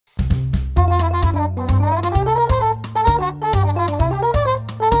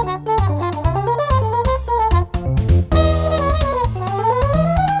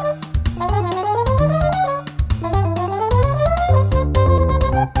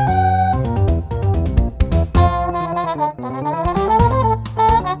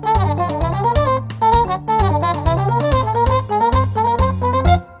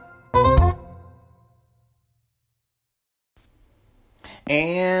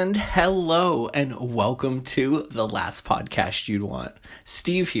And hello, and welcome to The Last Podcast You'd Want.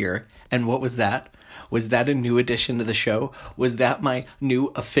 Steve here, and what was that? Was that a new addition to the show? Was that my new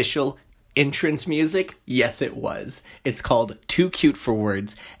official entrance music? Yes, it was. It's called Too Cute for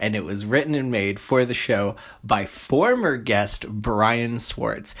Words, and it was written and made for the show by former guest Brian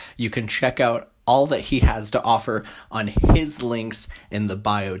Swartz. You can check out all that he has to offer on his links in the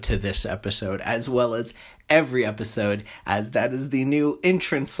bio to this episode, as well as every episode, as that is the new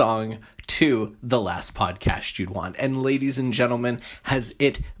entrance song to The Last Podcast You'd Want. And ladies and gentlemen, has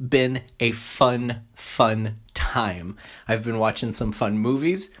it been a fun time? I've been watching some fun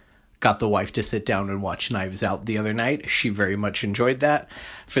movies. Got the wife to sit down and watch Knives Out the other night. She very much enjoyed that.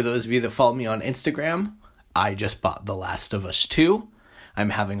 For those of you that follow me on Instagram, I just bought The Last of Us 2.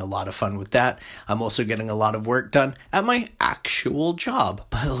 I'm having a lot of fun with that. I'm also getting a lot of work done at my actual job.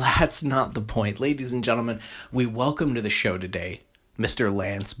 But that's not the point. Ladies and gentlemen, we welcome to the show today Mr.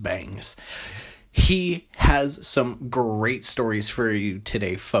 Lance Bangs. He has some great stories for you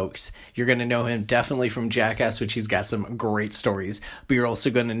today, folks. You're going to know him definitely from Jackass, which he's got some great stories. But you're also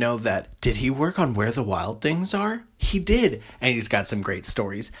going to know that, did he work on Where the Wild Things Are? He did, and he's got some great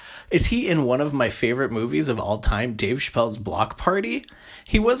stories. Is he in one of my favorite movies of all time, Dave Chappelle's Block Party?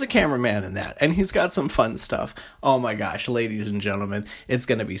 He was a cameraman in that, and he's got some fun stuff. Oh my gosh, ladies and gentlemen, it's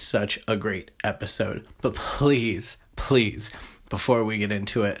going to be such a great episode. But please, before we get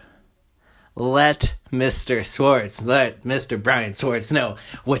into it, let Mr. Brian Swartz know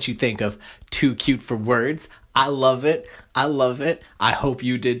what you think of Too Cute for Words. I love it. I hope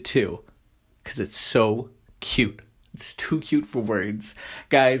you did too, because it's so cute. It's too cute for words.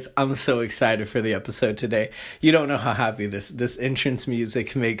 Guys, I'm so excited for the episode today. You don't know how happy this entrance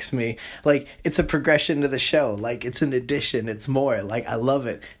music makes me. Like, it's a progression to the show. Like, it's an addition. It's more. Like, I love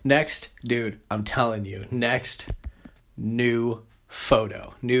it. Next, dude, I'm telling you. Next, new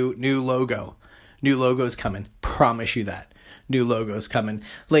photo. New logo. New logo's coming. Promise you that. New logo's coming.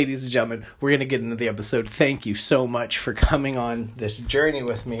 Ladies and gentlemen, we're going to get into the episode. Thank you so much for coming on this journey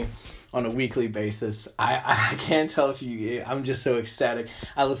with me on a weekly basis. I can't tell if you, I'm just so ecstatic.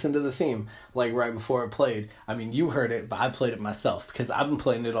 I listened to the theme like right before it played. I mean, you heard it, but I played it myself because I've been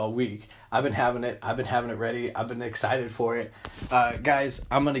playing it all week. I've been having it ready. I've been excited for it. Guys,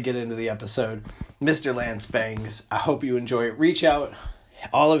 I'm going to get into the episode. Mr. Lance Bangs, I hope you enjoy it. Reach out.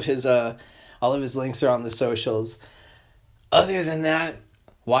 All of his links are on the socials. Other than that,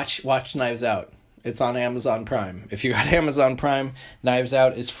 watch Knives Out. It's on Amazon Prime. If you got Amazon Prime, Knives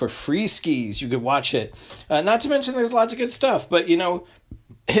Out is for free skis. You could watch it. Not to mention there's lots of good stuff, but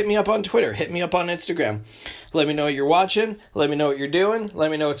hit me up on Twitter. Hit me up on Instagram. Let me know what you're watching. Let me know what you're doing. Let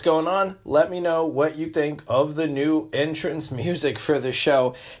me know what's going on. Let me know what you think of the new entrance music for the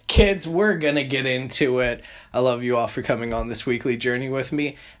show. Kids, we're going to get into it. I love you all for coming on this weekly journey with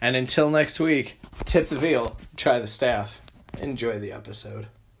me. And until next week, tip the veal, try the staff. Enjoy the episode.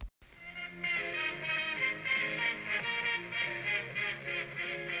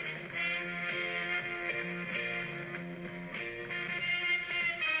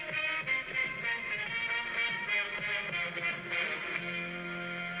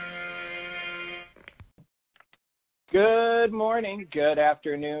 Good morning, good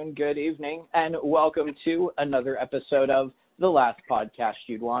afternoon, good evening, and welcome to another episode of The Last Podcast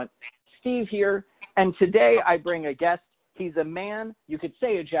You'd Want. Steve here, and today I bring a guest. He's a man, you could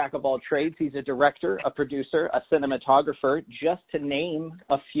say a jack of all trades. He's a director, a producer, a cinematographer, just to name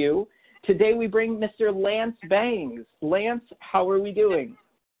a few. Today we bring Mr. Lance Bangs. Lance, how are we doing?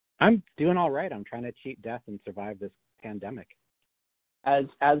 I'm doing all right. I'm trying to cheat death and survive this pandemic. As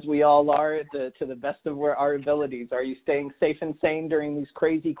we all are, to the best of our abilities. Are you staying safe and sane during these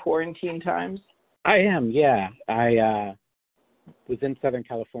crazy quarantine times? I am, yeah. I was in Southern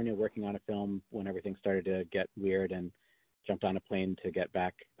California working on a film when everything started to get weird and jumped on a plane to get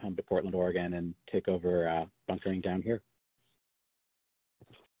back home to Portland, Oregon and take over bunkering down here.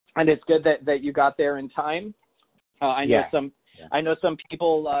 And it's good that you got there in time. I know some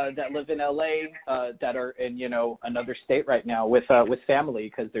people that live in LA that are in another state right now with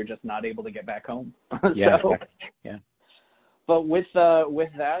family because they're just not able to get back home. Yeah, so, exactly. Yeah. But with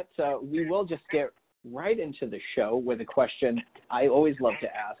that, we will just get right into the show with a question I always love to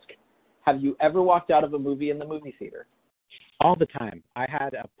ask: have you ever walked out of a movie in the movie theater? All the time. I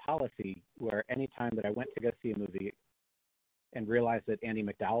had a policy where any time that I went to go see a movie and realized that Andie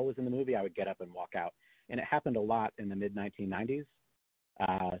MacDowell was in the movie, I would get up and walk out. And it happened a lot in the mid-1990s.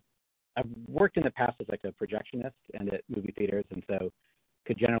 I've worked in the past as like a projectionist and at movie theaters, and so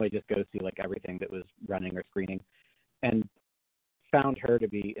could generally just go see like everything that was running or screening, and found her to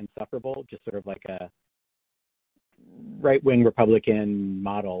be insufferable, just sort of like a right-wing Republican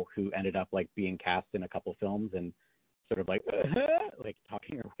model who ended up like being cast in a couple films and sort of like like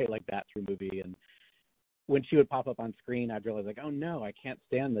talking her way like that through movie. And when she would pop up on screen, I'd realize like, oh no, I can't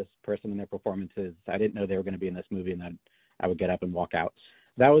stand this person and their performances. I didn't know they were going to be in this movie, and then I would get up and walk out.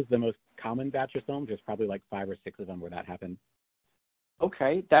 That was the most common batch of films. There's probably like 5 or 6 of them where that happened.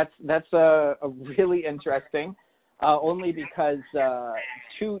 Okay, that's a really interesting. Only because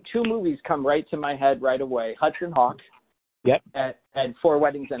two movies come right to my head right away: Hudson Hawk. Yep. And Four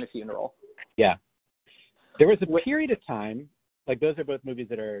Weddings and a Funeral. Yeah. There was a period of time, like those are both movies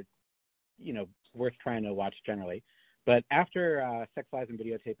that are, you know, worth trying to watch generally. But after Sex, Lies, and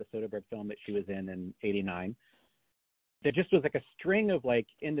Videotape, a Soderbergh film that she was in '89, there just was like a string of like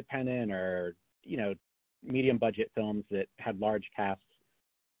independent or, you know, medium budget films that had large casts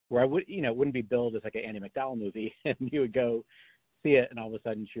where I would, you know, it wouldn't be billed as like an Andie MacDowell movie, and you would go see it, and all of a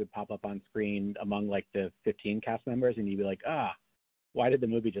sudden she would pop up on screen among like the 15 cast members, and you'd be like, why did the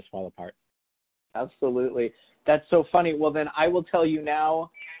movie just fall apart? Absolutely. That's so funny. Well, then I will tell you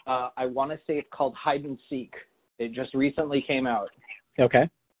now, I want to say it's called Hide and Seek. It just recently came out. Okay.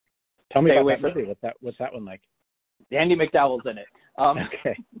 Tell me Stay about that movie. What's that one like? Andie MacDowell's in it.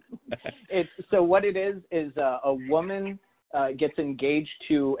 Okay. So what it is a woman gets engaged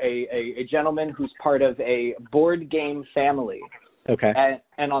to a gentleman who's part of a board game family. Okay.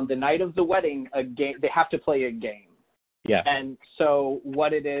 And on the night of the wedding, they have to play a game. Yeah. And so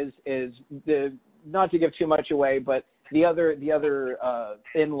what it is not to give too much away, but the other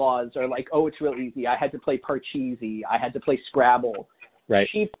in-laws are like, oh, it's real easy. I had to play Parcheesi. I had to play Scrabble. Right.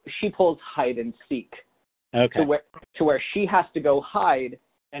 She pulls Hide and Seek. Okay. To where she has to go hide,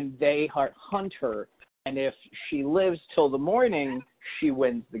 and they hunt her. And if she lives till the morning, she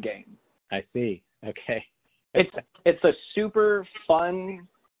wins the game. I see. Okay. It's a super fun,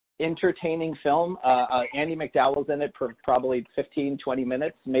 entertaining film. Andie MacDowell's in it for probably 15, 20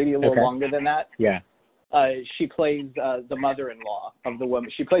 minutes, maybe a little longer than that. Yeah. She plays the mother-in-law of the woman.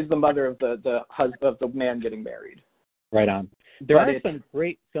 She plays the mother of the husband of the man getting married. Right on. There are some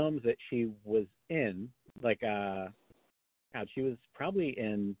great films that she was in, like she was probably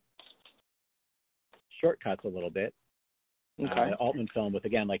in Shortcuts a little bit. Okay. The Altman film with,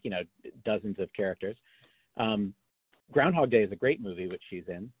 again, like, you know, dozens of characters. Groundhog Day is a great movie, which she's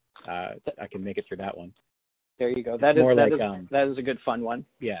in. I can make it through that one. There you go. That is a good fun one.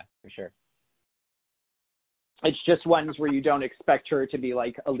 Yeah, for sure. It's just ones where you don't expect her to be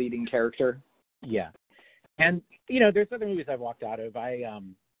like a leading character. Yeah. And, you know, there's other movies I've walked out of.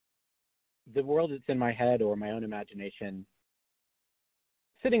 The world that's in my head or my own imagination,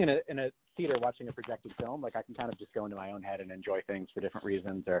 sitting in a theater watching a projected film, like I can kind of just go into my own head and enjoy things for different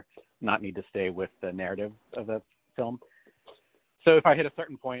reasons or not need to stay with the narrative of the film. So if I hit a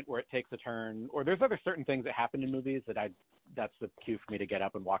certain point where it takes a turn, or there's other certain things that happen in movies that's the cue for me to get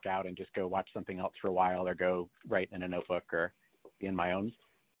up and walk out and just go watch something else for a while or go write in a notebook or be in my own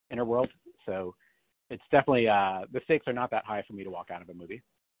inner world. So it's definitely, the stakes are not that high for me to walk out of a movie.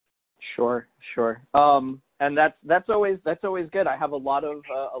 Sure. And that's always good. I have a lot of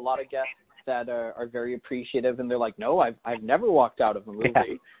guests that are very appreciative, and they're like, no, I've never walked out of a movie.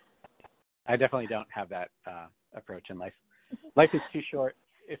 Yeah. I definitely don't have that approach in life. Life is too short.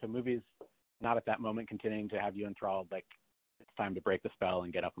 If a movie's not at that moment continuing to have you enthralled, like, it's time to break the spell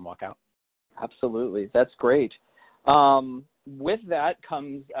and get up and walk out. Absolutely. That's great. With that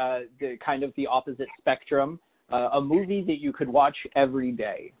comes the kind of the opposite spectrum. A movie that you could watch every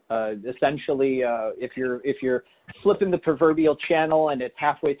day. Essentially, if you're flipping the proverbial channel and it's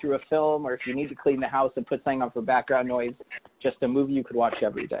halfway through a film, or if you need to clean the house and put something on for background noise, just a movie you could watch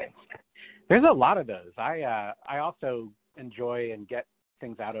every day. There's a lot of those. I also enjoy and get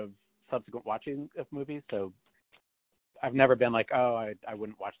things out of subsequent watching of movies. So I've never been like, oh, I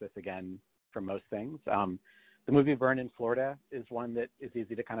wouldn't watch this again for most things. The movie Vernon, Florida is one that is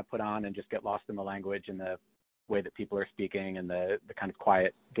easy to kind of put on and just get lost in the language and the way that people are speaking and the kind of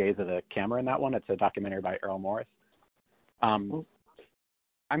quiet gaze of the camera in that one. It's a documentary by Errol Morris. I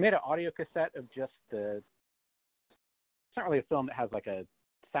made an audio cassette of just it's not really a film that has like a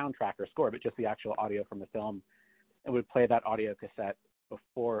soundtrack or score, but just the actual audio from the film, and would play that audio cassette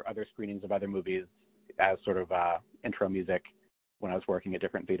before other screenings of other movies as sort of intro music when I was working at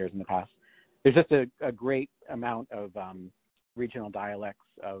different theaters in the past. There's just a great amount of regional dialects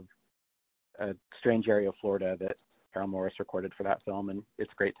of a strange area of Florida that Errol Morris recorded for that film, and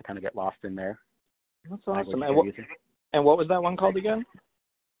it's great to kind of get lost in there. That's awesome. And what was that one called again?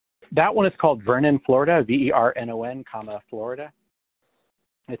 That one is called Vernon, Florida, Vernon, Florida.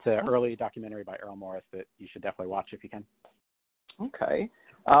 It's an early documentary by Errol Morris that you should definitely watch if you can. Okay.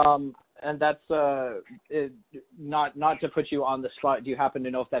 And that's not to put you on the spot. Do you happen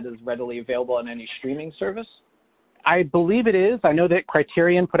to know if that is readily available on any streaming service? I believe it is. I know that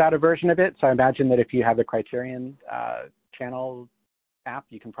Criterion put out a version of it, so I imagine that if you have the Criterion channel app,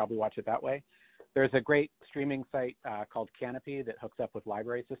 you can probably watch it that way. There's a great streaming site called Canopy that hooks up with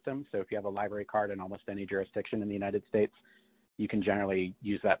library systems. So if you have a library card in almost any jurisdiction in the United States, you can generally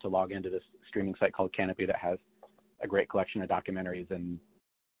use that to log into this streaming site called Canopy that has a great collection of documentaries and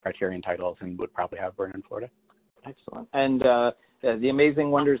Criterion titles, and would probably have Burn in Florida. Excellent. And The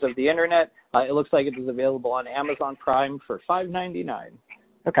Amazing Wonders of the Internet, it looks like it is available on Amazon Prime for $5.99.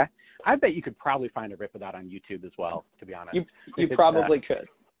 Okay. I bet you could probably find a rip of that on YouTube as well, to be honest. You probably could.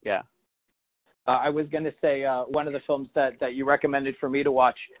 Yeah. I was going to say one of the films that you recommended for me to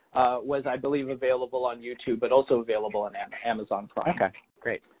watch was, I believe, available on YouTube, but also available on Amazon Prime. Okay,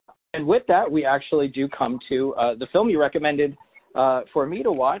 great. And with that, we actually do come to the film you recommended for me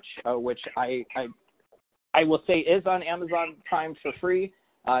to watch, which I will say is on Amazon Prime for free.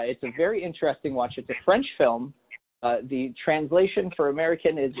 It's a very interesting watch. It's a French film. The translation for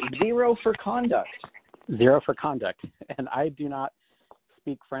American is Zero for Conduct. Zero for Conduct. And I do not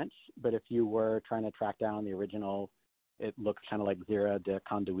speak French, but if you were trying to track down the original, it looks kind of like Zero de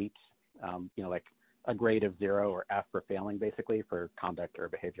Conduite, like a grade of 0 or F for failing, basically, for conduct or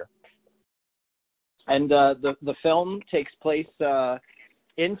behavior. And the film takes place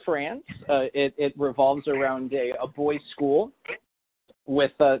in France. It revolves around a boys' school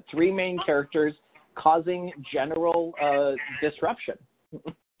with 3 main characters causing general disruption.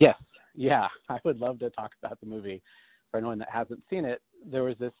 Yes. Yeah. I would love to talk about the movie. For anyone that hasn't seen it, there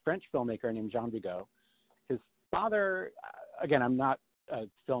was this French filmmaker named Jean Vigo. His father, again, I'm not a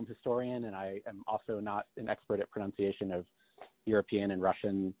film historian, and I am also not an expert at pronunciation of European and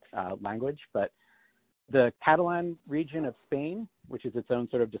Russian language, but the Catalan region of Spain, which is its own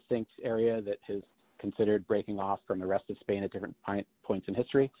sort of distinct area that is considered breaking off from the rest of Spain at different points in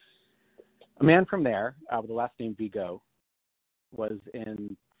history, a man from there with the last name Vigo was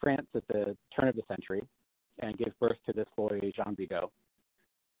in France at the turn of the century and gave birth to this boy, Jean Vigo.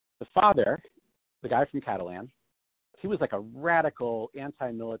 The father, the guy from Catalan, he was like a radical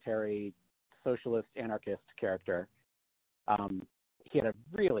anti-military socialist anarchist character. He had a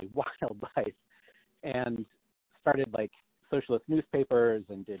really wild life and started like socialist newspapers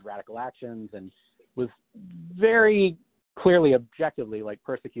and did radical actions and was very clearly objectively like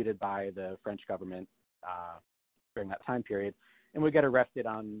persecuted by the French government during that time period, and would get arrested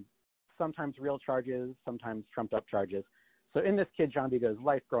on sometimes real charges, sometimes trumped up charges. So in this kid Jean Vigo's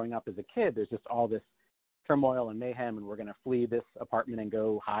life growing up as a kid, there's just all this turmoil and mayhem, and we're going to flee this apartment and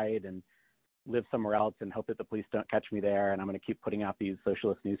go hide and live somewhere else and hope that the police don't catch me there, and I'm going to keep putting out these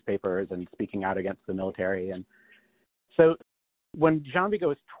socialist newspapers and speaking out against the military. And so when Jean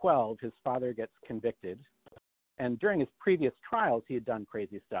Vigo is 12, his father gets convicted, and during his previous trials, he had done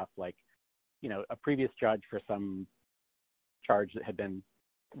crazy stuff like, a previous judge for some charge that had been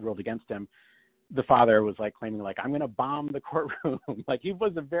ruled against him, the father was like claiming like, I'm going to bomb the courtroom. Like he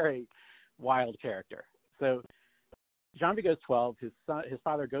was a very wild character. So Jean Vigo's 12, his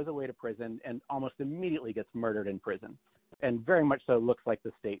father goes away to prison and almost immediately gets murdered in prison. And very much so looks like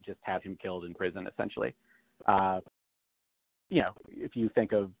the state just had him killed in prison, essentially. If you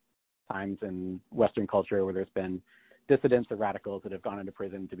think of times in Western culture where there's been dissidents or radicals that have gone into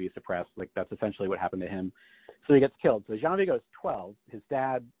prison to be suppressed, like that's essentially what happened to him. So he gets killed. So Jean Vigo is 12. His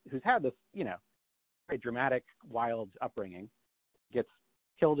dad, who's had this, very dramatic, wild upbringing, gets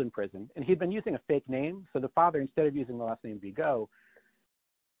killed in prison. And he'd been using a fake name. So the father, instead of using the last name Vigo,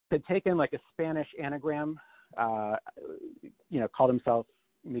 had taken like a Spanish anagram, called himself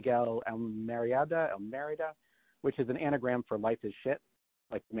Miguel Elmerida, which is an anagram for life is shit,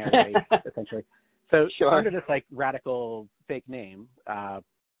 like married, essentially. So sure. Under this like radical fake name,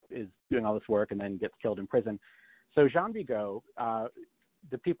 is doing all this work and then gets killed in prison. So Jean Vigo,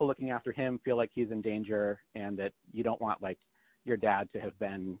 the people looking after him feel like he's in danger and that you don't want like your dad to have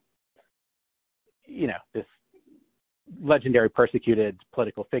been, this legendary persecuted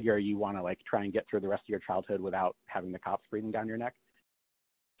political figure. You want to like try and get through the rest of your childhood without having the cops breathing down your neck.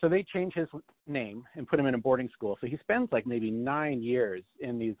 So they change his name and put him in a boarding school. So he spends like maybe 9 years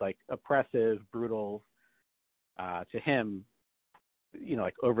in these like oppressive, brutal, to him,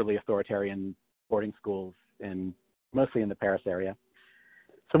 like overly authoritarian boarding schools mostly in the Paris area.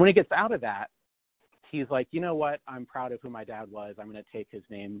 So when he gets out of that, he's like, you know what? I'm proud of who my dad was. I'm going to take his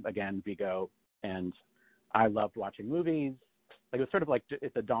name again, Vigo. And I loved watching movies. Like it was sort of like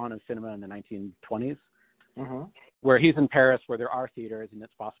at the dawn of cinema in the 1920s, where he's in Paris, where there are theaters and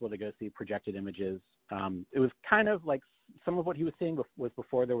it's possible to go see projected images. It was kind of like some of what he was seeing was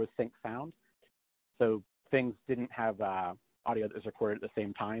before there was sync sound. So things didn't have audio that was recorded at the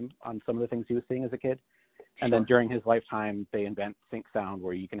same time on some of the things he was seeing as a kid. And then during his lifetime, they invent sync sound,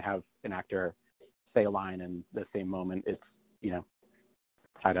 where you can have an actor say a line in the same moment. It's,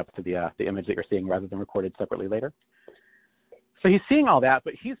 tied up to the image that you're seeing rather than recorded separately later. So he's seeing all that,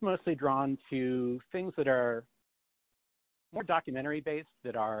 but he's mostly drawn to things that are more documentary based,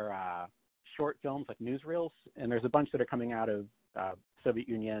 that are short films like newsreels. And there's a bunch that are coming out of Soviet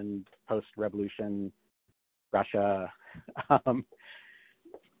Union, post-revolution, Russia,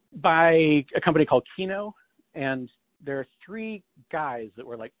 by a company called Kino. And there are three guys that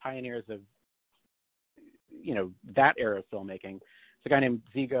were like pioneers of, that era of filmmaking. It's a guy named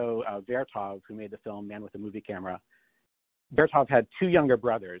Dzigo Vertov, who made the film Man with a Movie Camera. Vertov had two younger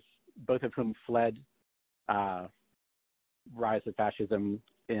brothers, both of whom fled rise of fascism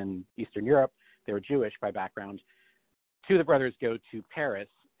in Eastern Europe. They were Jewish by background. Two of the brothers go to Paris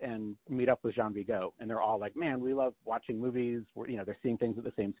and meet up with Jean Vigo, and they're all like, man, we love watching movies. They're seeing things at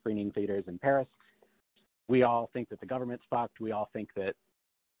the same screening theaters in Paris. We all think that the government's fucked. We all think that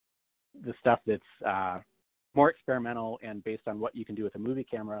the stuff that's more experimental and based on what you can do with a movie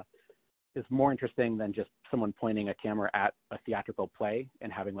camera is more interesting than just someone pointing a camera at a theatrical play and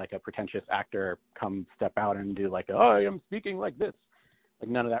having like a pretentious actor come step out and do like, oh, I am speaking like this. Like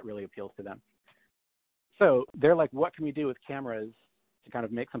none of that really appeals to them. So they're like, what can we do with cameras to kind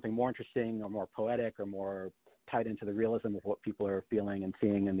of make something more interesting or more poetic or more tied into the realism of what people are feeling and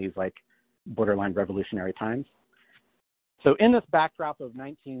seeing in these like borderline revolutionary times? So in this backdrop of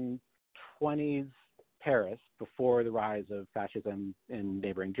 1920s Paris, before the rise of fascism in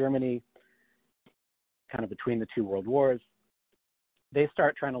neighboring Germany, kind of between the two world wars, they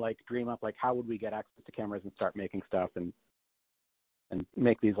start trying to like dream up like, how would we get access to cameras and start making stuff and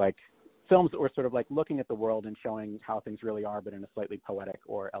make these like films that were sort of like looking at the world and showing how things really are, but in a slightly poetic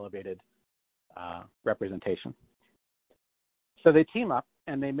or elevated representation. So they team up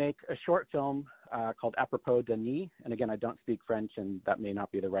and they make a short film called Apropos de Nice. And again, I don't speak French and that may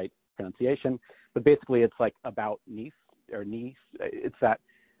not be the right pronunciation, but basically it's like about Nice or Nice. It's that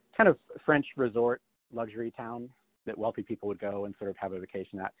kind of French resort luxury town that wealthy people would go and sort of have a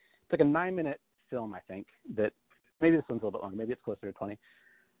vacation at. It's like a 9-minute film, I think, that maybe this one's a little bit longer, maybe it's closer to 20.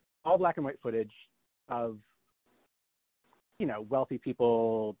 All black and white footage of, wealthy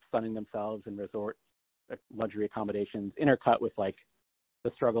people sunning themselves in resort luxury accommodations, intercut with like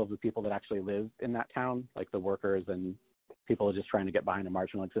the struggles of people that actually live in that town, like the workers and people just trying to get by in a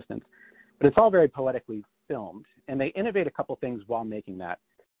marginal existence. But it's all very poetically filmed, and they innovate a couple things while making that.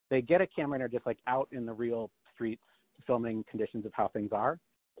 They get a camera and are just like out in the real streets filming conditions of how things are.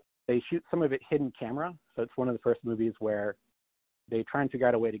 They shoot some of it hidden camera, so it's one of the first movies where they try and figure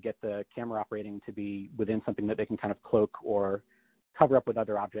out a way to get the camera operating to be within something that they can kind of cloak or cover up with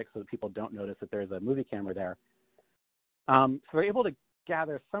other objects so that people don't notice that there's a movie camera there. So they're able to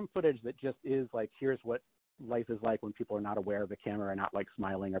gather some footage that just is like, here's what life is like when people are not aware of the camera and not like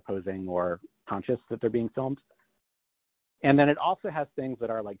smiling or posing or conscious that they're being filmed. And then it also has things that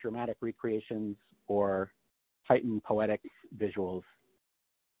are like dramatic recreations or heightened poetic visuals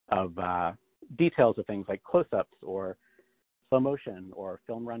of details of things like close-ups or slow motion or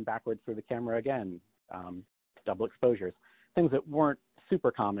film run backwards through the camera again, double exposures, things that weren't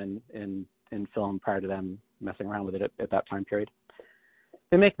super common in film prior to them messing around with it at that time period.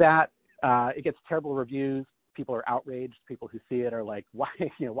 They make that. It gets terrible reviews. People are outraged. People who see it are like, why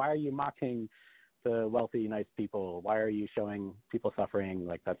are you mocking the wealthy, nice people? Why are you showing people suffering?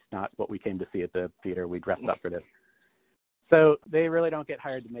 Like, that's not what we came to see at the theater. We dressed up for this. So they really don't get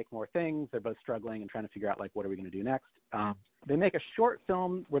hired to make more things. They're both struggling and trying to figure out, like, what are we going to do next? They make a short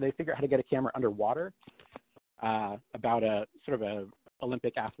film where they figure out how to get a camera underwater about a sort of a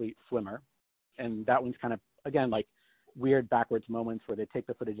Olympic athlete swimmer. And that one's kind of, again, like weird backwards moments where they take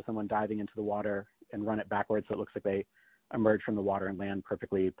the footage of someone diving into the water and run it backwards so it looks like they emerge from the water and land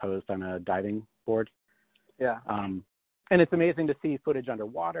perfectly posed on a diving board. Yeah. And it's amazing to see footage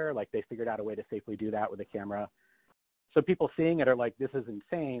underwater. Like, they figured out a way to safely do that with a camera. So people seeing it are like, this is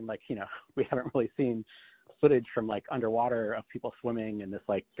insane. Like, we haven't really seen footage from like underwater of people swimming in this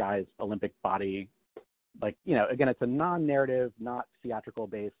like guy's Olympic body. Like, again, it's a non-narrative, not theatrical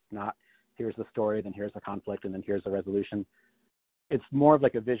based, not here's the story, then here's the conflict, and then here's the resolution. It's more of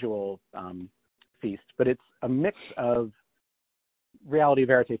like a visual feast, but it's a mix of reality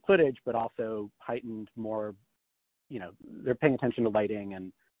verite footage, but also heightened more, they're paying attention to lighting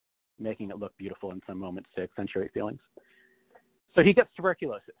and making it look beautiful in some moments to accentuate feelings. So he gets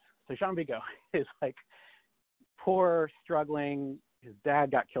tuberculosis. So Jean Vigo is like poor, struggling. His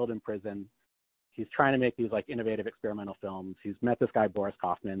dad got killed in prison. he's trying to make these like innovative experimental films. He's met this guy, Boris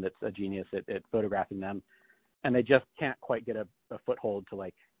Kaufman, that's a genius at photographing them. And they just can't quite get a foothold to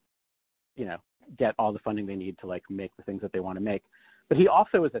like, you know, get all the funding they need to like make the things that they want to make. But he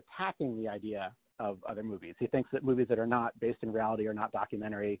also is attacking the idea of other movies. He thinks that movies that are not based in reality or not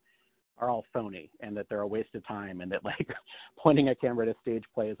documentary are all phony and that they're a waste of time, and that like pointing a camera to stage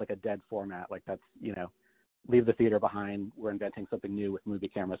play is like a dead format. Like that's, you know, leave the theater behind. We're inventing something new with movie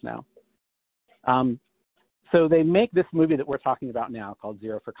cameras now. So they make this movie that we're talking about now called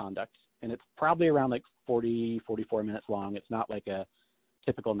Zero for Conduct, and it's probably around like 40, 44 minutes long. It's not like a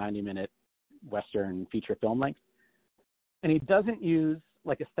typical 90-minute Western feature film length. And he doesn't use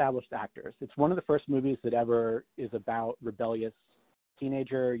like established actors. It's one of the first movies that ever is about rebellious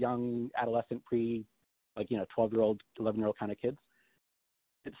teenager, young adolescent, like, you know, 12-year-old, 11-year-old kind of kids.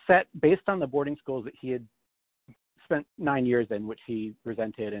 It's set based on the boarding schools that he had spent 9 years in, which he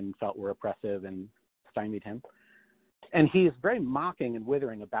resented and felt were oppressive and stymied him. And he's very mocking and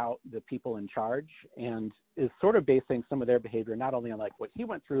withering about the people in charge, and is sort of basing some of their behavior not only on like what he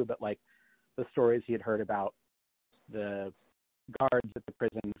went through, but like the stories he had heard about the guards at the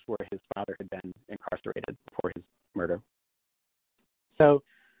prisons where his father had been incarcerated for his murder. So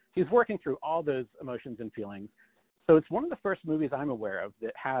he's working through all those emotions and feelings. So it's one of the first movies I'm aware of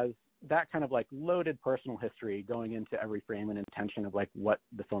that has that kind of like loaded personal history going into every frame and intention of like what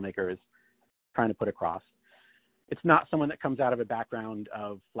the filmmaker is trying to put across. It's not someone that comes out of a background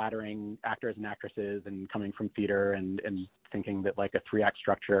of flattering actors and actresses and coming from theater and thinking that like a 3-act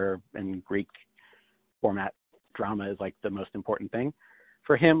structure and Greek format drama is like the most important thing.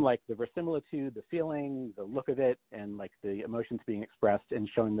 For him, like the verisimilitude, the feeling, the look of it, and like the emotions being expressed and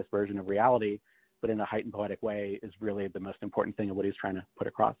showing this version of reality, but in a heightened poetic way, is really the most important thing of what he's trying to put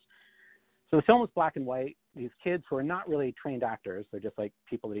across. So the film is black and white. These kids who are not really trained actors, they're just like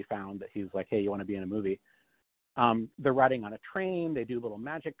people that he found that he's like, hey, you want to be in a movie? They're riding on a train. They do little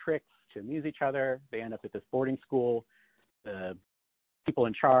magic tricks to amuse each other. They end up at this boarding school. The people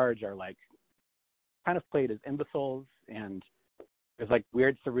in charge are like kind of played as imbeciles, and there's like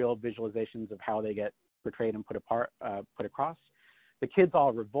weird surreal visualizations of how they get portrayed and put across. The kids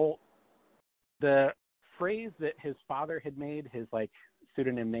all revolt. The phrase that his father had made his like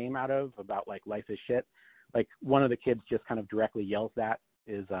pseudonym name out of about like life is shit, like one of the kids just kind of directly yells that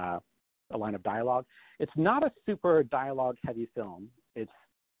is a line of dialogue. It's not a super dialogue heavy film. It's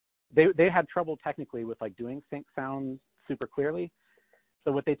they had trouble technically with like doing sync sounds super clearly.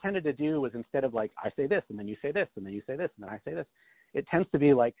 So what they tended to do was, instead of like, I say this and then you say this and then you say this and then I say this, it tends to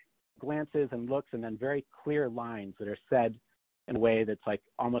be like glances and looks and then very clear lines that are said in a way that's like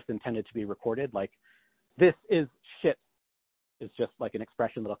almost intended to be recorded. Like, this is shit. It's just like an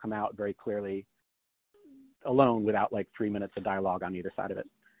expression that'll come out very clearly alone without like 3 minutes of dialogue on either side of it.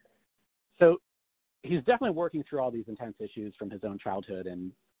 So he's definitely working through all these intense issues from his own childhood.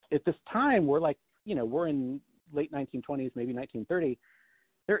 And at this time, we're like, you know, we're in late 1920s, maybe 1930.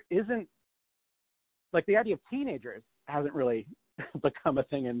 There isn't, like, the idea of teenagers hasn't really become a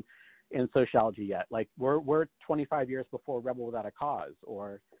thing in sociology yet. Like, we're 25 years before Rebel Without a Cause,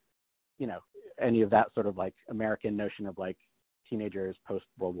 or, you know, any of that sort of like American notion of like teenagers post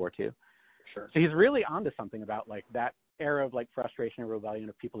World War II. Sure. So he's really onto something about like that era of like frustration and rebellion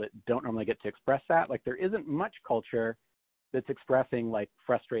of people that don't normally get to express that. Like, there isn't much culture that's expressing like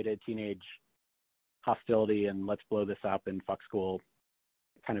frustrated teenage hostility and let's blow this up and fuck school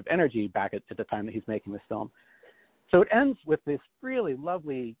kind of energy back at the time that he's making this film. So it ends with this really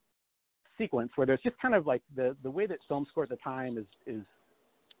lovely sequence where there's just kind of like the way that film score at the time is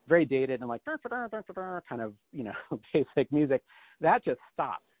very dated and like kind of, you know, basic music. That just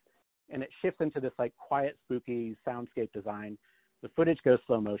stops and it shifts into this like quiet, spooky soundscape design. The footage goes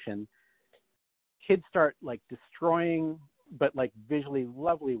slow motion. Kids start like destroying, but like visually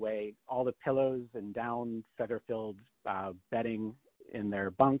lovely way, all the pillows and down feather-filled bedding in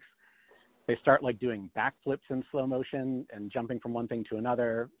their bunks. They start like doing backflips in slow motion and jumping from one thing to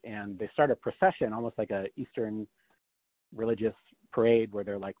another. And they start a procession, almost like a Eastern religious parade where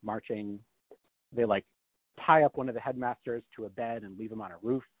they're like marching. They like tie up one of the headmasters to a bed and leave him on a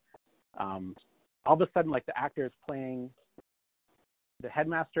roof. All of a sudden, like the actors playing the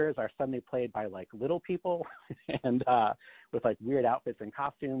headmasters are suddenly played by like little people and with like weird outfits and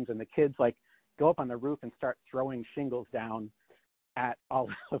costumes. And the kids like go up on the roof and start throwing shingles down at all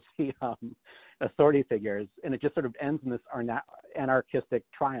of the authority figures. And it just sort of ends in this anarchistic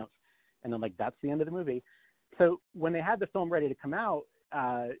triumph. And then like, that's the end of the movie. So when they had the film ready to come out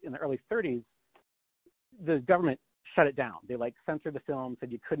in the early 30s, the government shut it down. They like censored the film,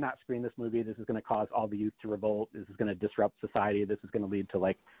 said you could not screen this movie. This is going to cause all the youth to revolt. This is going to disrupt society. This is going to lead to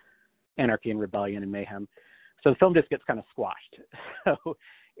like anarchy and rebellion and mayhem. So the film just gets kind of squashed. So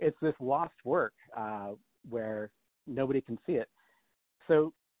it's this lost work where nobody can see it.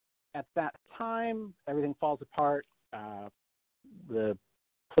 So at that time, everything falls apart. The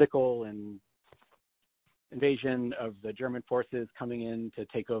political and invasion of the German forces coming in to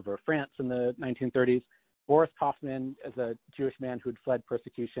take over France in the 1930s. Boris Kaufman, as a Jewish man who'd fled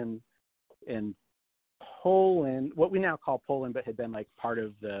persecution in Poland, what we now call Poland, but had been like part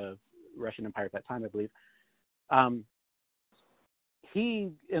of the Russian Empire at that time, I believe.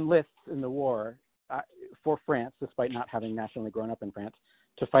 He enlists in the war for France, despite not having nationally grown up in France,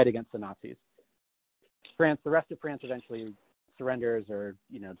 to fight against the Nazis. The rest of France eventually surrenders, or,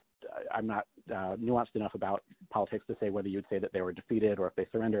 I'm not nuanced enough about politics to say whether you'd say that they were defeated or if they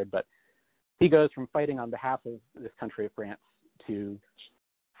surrendered, but he goes from fighting on behalf of this country of France to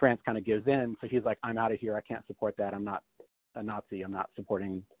France kind of gives in. So he's like, I'm out of here. I can't support that. I'm not a Nazi. I'm not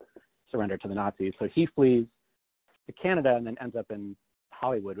supporting surrender to the Nazis. So he flees to Canada and then ends up in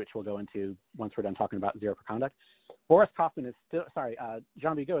Hollywood, which we'll go into once we're done talking about Zero for Conduct. Boris Kaufman is still,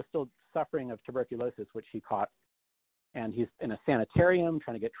 Jean Vigo is still suffering of tuberculosis, which he caught. And he's in a sanitarium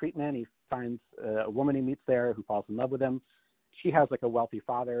trying to get treatment. He finds a woman he meets there who falls in love with him. She has like a wealthy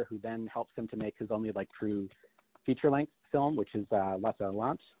father who then helps him to make his only like true feature-length film, which is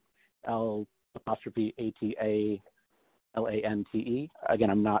L'Atalante, L'Atalante. Again,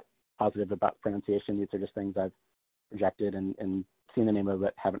 I'm not positive about pronunciation. These are just things I've projected and seen the name of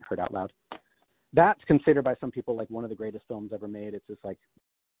it, haven't heard out loud. That's considered by some people like one of the greatest films ever made. It's this like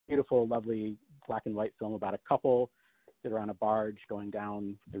beautiful, lovely black and white film about a couple that are on a barge going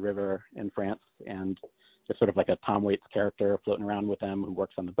down the river in France, and just sort of like a Tom Waits character floating around with them who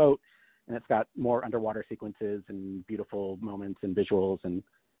works on the boat. And it's got more underwater sequences and beautiful moments and visuals and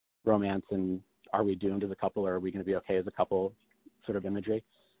romance and are we doomed as a couple or are we going to be okay as a couple sort of imagery.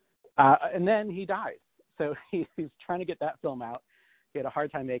 And then he dies. So he's trying to get that film out. He had a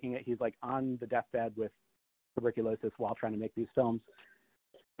hard time making it. He's like on the deathbed with tuberculosis while trying to make these films.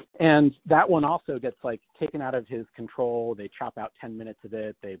 And that one also gets like taken out of his control. They chop out 10 minutes of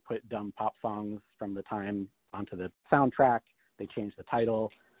it. They put dumb pop songs from the time onto the soundtrack. They change the title.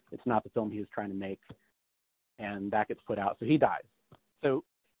 It's not the film he was trying to make. And that gets put out. So he dies. So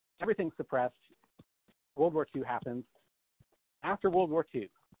everything's suppressed. World War II happens. After World War II,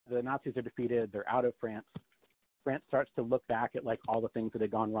 the Nazis are defeated. They're out of France. France starts to look back at like all the things that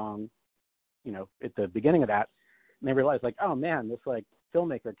had gone wrong, at the beginning of that. And they realize like, oh man, this like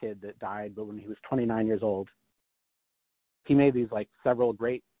filmmaker kid that died, but when he was 29 years old, he made these like several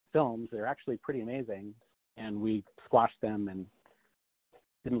great films that are actually pretty amazing. And we squashed them and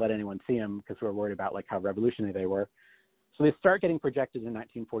didn't let anyone see them because we were worried about like how revolutionary they were. So they start getting projected in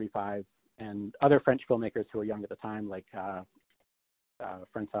 1945, and other French filmmakers who were young at the time, like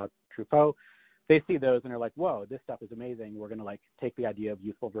François Truffaut, they see those and are like, whoa, this stuff is amazing. We're going to like take the idea of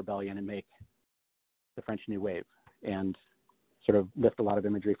youthful rebellion and make the French New Wave and sort of lift a lot of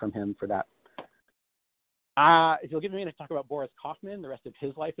imagery from him for that. If you'll give me a minute to talk about Boris Kaufman, the rest of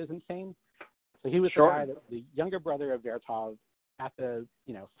his life is insane. So he was Sure. the younger brother of Vertov at the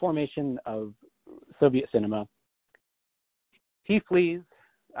formation of Soviet cinema. He flees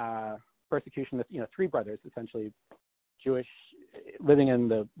persecution with three brothers, essentially Jewish, living in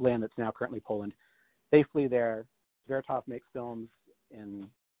the land that's now currently Poland. They flee there. Vertov makes films in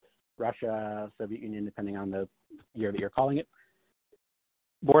Russia, Soviet Union, depending on the year that you're calling it.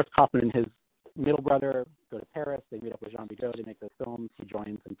 Boris Kaufman and his middle brother go to Paris. They meet up with Jean Vigo to make those films. He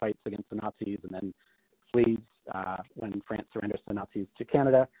joins and fights against the Nazis and then flees when France surrenders to the Nazis to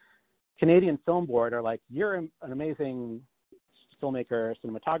Canada. Canadian Film Board are like, you're an amazing filmmaker,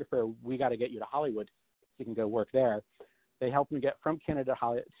 cinematographer. We got to get you to Hollywood so you can go work there. They help him get from Canada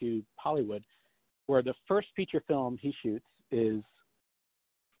to Hollywood, where the first feature film he shoots is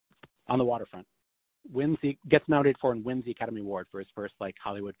on the waterfront. Gets nominated for and wins the Academy Award for his first like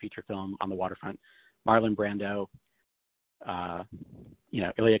Hollywood feature film on the waterfront. Marlon Brando,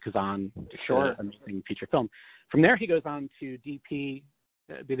 Elia Kazan, Sure, amazing feature film. From there, he goes on to DP,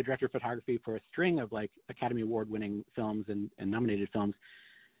 be the director of photography for a string of like Academy Award winning films and nominated films.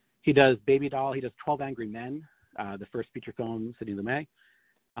 He does Baby Doll. He does 12 Angry Men, the first feature film, Sidney Lumet.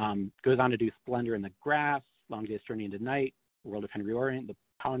 Goes on to do Splendor in the Grass, Long Day's Journey into Night, World of Henry Orient, The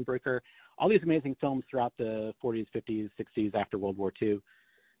Pawnbroker, all these amazing films throughout the 40s, 50s, 60s after World War II,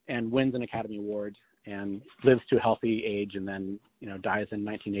 and wins an Academy Award and lives to a healthy age and then, dies in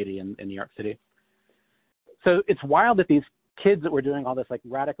 1980 in New York City. So it's wild that these kids that were doing all this like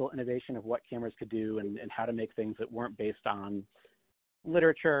radical innovation of what cameras could do and how to make things that weren't based on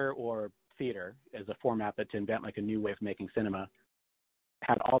literature or theater as a format, but to invent like a new way of making cinema,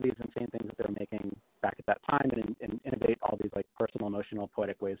 had all these insane things that they were making back at that time, and innovate all these like personal, emotional,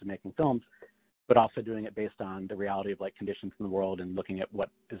 poetic ways of making films, but also doing it based on the reality of like conditions in the world and looking at what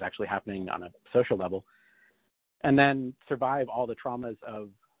is actually happening on a social level, and then survive all the traumas of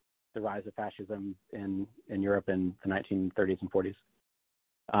the rise of fascism in Europe in the 1930s and 40s.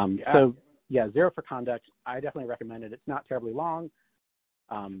 So yeah, Zero for Conduct, I definitely recommend it. It's not terribly long.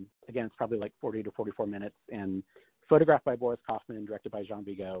 Again, it's probably like 40 to 44 minutes, and photographed by Boris Kaufman, directed by Jean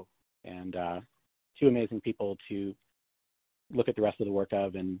Vigo, and two amazing people to look at the rest of the work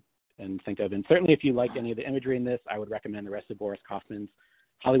of and think of. And certainly if you like any of the imagery in this, I would recommend the rest of Boris Kaufman's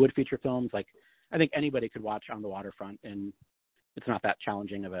Hollywood feature films. Like, I think anybody could watch On the Waterfront, and it's not that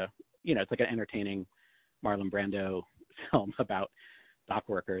challenging of a, it's like an entertaining Marlon Brando film about dock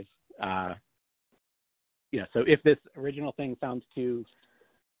workers. So if this original thing sounds too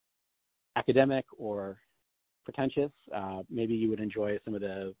academic or pretentious, maybe you would enjoy some of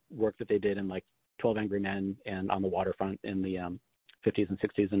the work that they did in like 12 Angry Men and On the Waterfront in the 50s and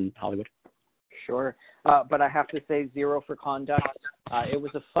 60s in Hollywood. Sure. But I have to say Zero for Conduct, it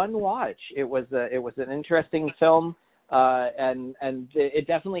was a fun watch. It was an interesting film, and it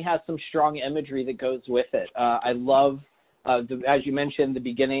definitely has some strong imagery that goes with it. I love, as you mentioned, the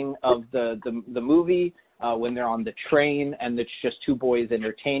beginning of the movie, when they're on the train and it's just two boys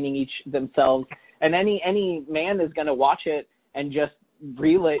entertaining themselves. And any man is going to watch it and just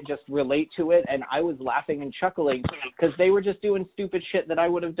relate to it. And I was laughing and chuckling because they were just doing stupid shit that I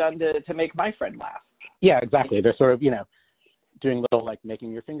would have done to make my friend laugh. Yeah, exactly. They're sort of, doing little like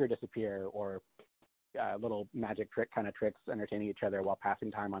making your finger disappear or little magic trick kind of tricks, entertaining each other while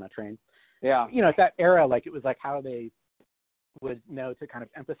passing time on a train. Yeah. At that era, like it was like how they would know to kind of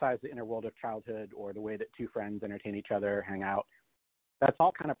emphasize the inner world of childhood or the way that two friends entertain each other, hang out. That's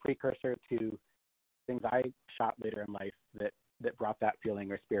all kind of precursor to things I shot later in life that brought that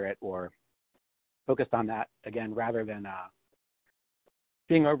feeling or spirit or focused on that again, rather than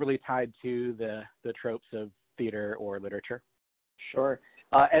being overly tied to the tropes of theater or literature. Sure.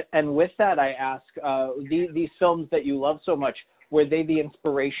 And with that, I ask, these films that you love so much, were they the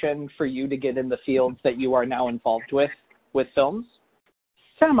inspiration for you to get in the fields that you are now involved with films?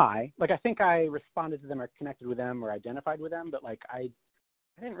 Semi. Like, I think I responded to them or connected with them or identified with them, but like I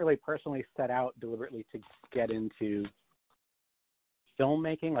didn't really personally set out deliberately to get into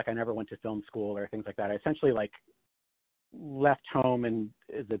filmmaking. Like, I never went to film school or things like that. I essentially like left home and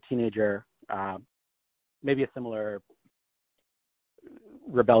as a teenager, maybe a similar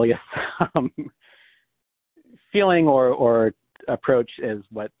rebellious feeling or approach as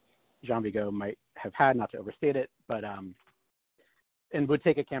what Jean Vigo might have had, not to overstate it, but and would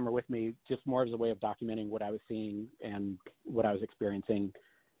take a camera with me just more as a way of documenting what I was seeing and what I was experiencing,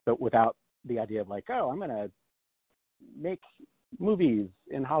 but without the idea of like, oh, I'm going to make movies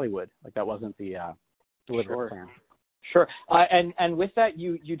in Hollywood. Like, that wasn't the deliberate plan. Sure. And with that,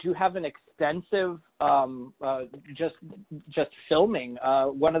 you do have an extensive just filming.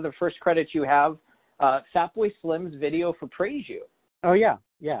 One of the first credits you have, Fatboy Slim's video for Praise You. Oh, yeah.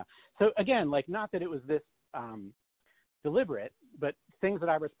 Yeah. So again, like, not that it was this deliberate, but things that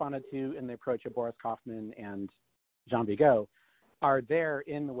I responded to in the approach of Boris Kaufman and Jean Vigo are there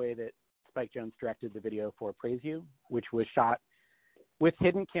in the way that Spike Jonze directed the video for Praise You, which was shot with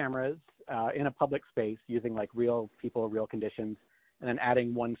hidden cameras in a public space using like real people, real conditions, and then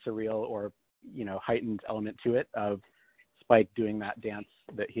adding one surreal or, heightened element to it of Spike doing that dance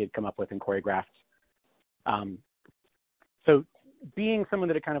that he had come up with and choreographed. So being someone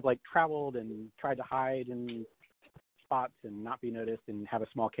that had kind of like traveled and tried to hide in spots and not be noticed and have a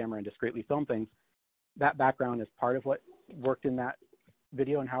small camera and discreetly film things, that background is part of what worked in that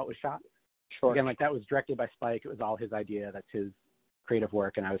video and how it was shot. Sure. Again, like, that was directed by Spike. It was all his idea. That's his creative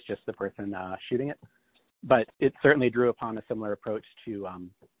work, and I was just the person shooting it. But it certainly drew upon a similar approach to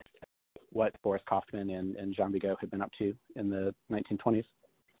what Boris Kaufman and Jean Vigo had been up to in the 1920s.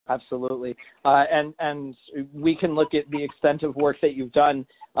 Absolutely. And we can look at the extent of work that you've done,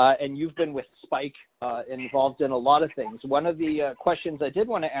 and you've been with Spike involved in a lot of things. One of the questions I did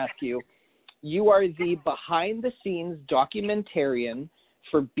want to ask you, you are the behind-the-scenes documentarian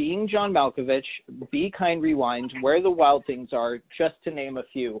for Being John Malkovich, Be Kind Rewind, Where the Wild Things Are, just to name a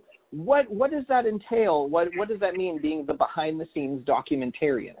few. What does that entail? What does that mean, being the behind-the-scenes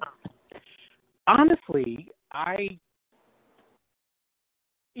documentarian? Honestly, I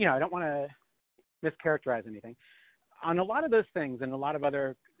don't want to mischaracterize anything. On a lot of those things and a lot of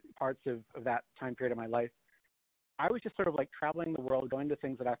other parts of that time period of my life, I was just sort of like traveling the world, going to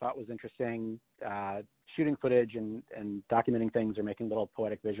things that I thought was interesting, shooting footage and documenting things or making little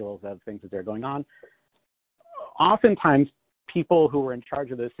poetic visuals of things as they're going on. Oftentimes, people who were in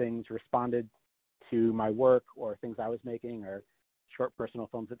charge of those things responded to my work or things I was making or short personal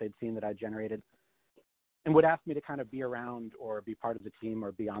films that they'd seen that I generated, and would ask me to kind of be around or be part of the team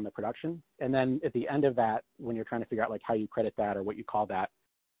or be on the production. And then at the end of that, when you're trying to figure out like how you credit that or what you call that,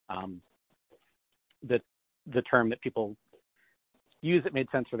 the term that people use that made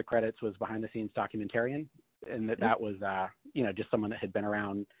sense for the credits was behind the scenes documentarian, and that was just someone that had been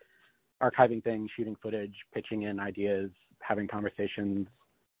around archiving things, shooting footage, pitching in ideas, having conversations,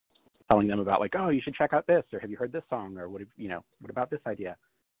 telling them about like, oh, you should check out this, or have you heard this song, or what about this idea?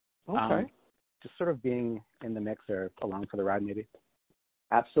 Okay. Just sort of being in the mix or along for the ride, maybe.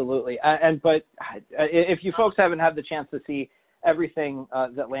 Absolutely. But if you folks haven't had the chance to see everything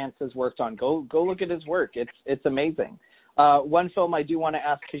that Lance has worked on, go look at his work. It's amazing. One film I do want to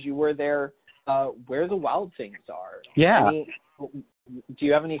ask, because you were there, Where the Wild Things Are. Yeah. Do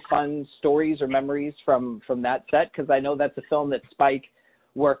you have any fun stories or memories from that set? Because I know that's a film that Spike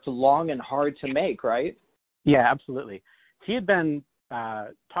worked long and hard to make, right? Yeah, absolutely. He had been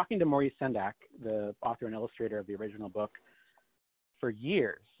talking to Maurice Sendak, the author and illustrator of the original book, for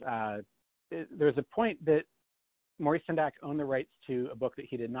years. There's a point that Maurice Sendak owned the rights to a book that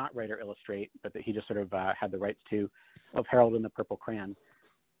he did not write or illustrate, but that he just sort of had the rights to, of Harold and the Purple Crayon.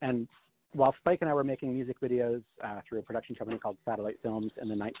 And while Spike and I were making music videos through a production company called Satellite Films in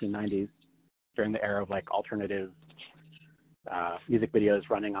the 1990s, during the era of like alternative music videos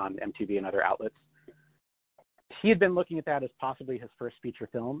running on MTV and other outlets, he had been looking at that as possibly his first feature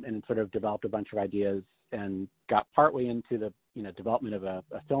film, and sort of developed a bunch of ideas and got partway into the development of a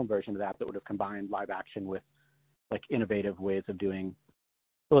film version of that would have combined live action with like innovative ways of doing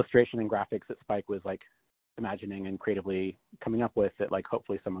illustration and graphics that Spike was like imagining and creatively coming up with, that like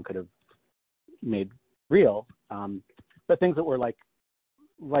hopefully someone could have made real. But things that were like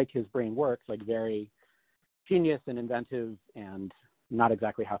his brain works, like very genius and inventive, and not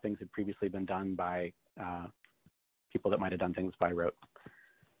exactly how things had previously been done by people that might have done things by rote.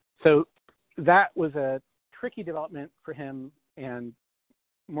 So that was a tricky development for him, and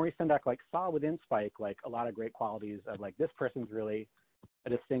Maurice Sendak like saw within Spike like a lot of great qualities of like, this person's really a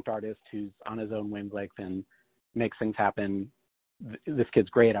distinct artist who's on his own wavelength and makes things happen. This kid's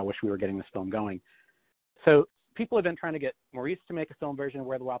great. I wish we were getting this film going. So people have been trying to get Maurice to make a film version of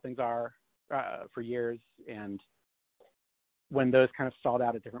Where the Wild Things Are for years, and when those kind of stalled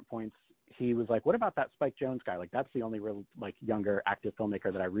out at different points, he was like, what about that Spike Jonze guy? Like, that's the only real like younger active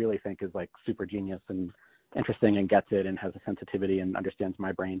filmmaker that I really think is like super genius and interesting and gets it and has a sensitivity and understands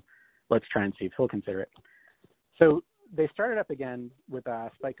my brain. Let's try and see if he'll consider it. So they started up again with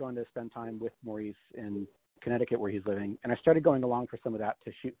Spike going to spend time with Maurice in Connecticut where he's living. And I started going along for some of that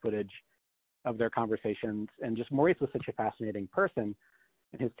to shoot footage of their conversations. And just Maurice was such a fascinating person,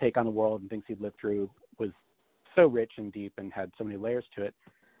 and his take on the world and things he'd lived through was so rich and deep and had so many layers to it.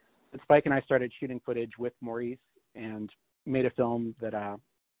 But Spike and I started shooting footage with Maurice and made a film that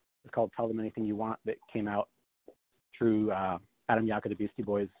is called Tell Them Anything You Want, that came out through Adam Yauch of the Beastie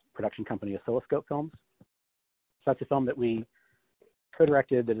Boys production company, Oscilloscope Films. So that's a film that we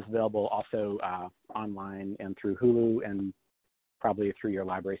co-directed, that is available also online and through Hulu, and probably through your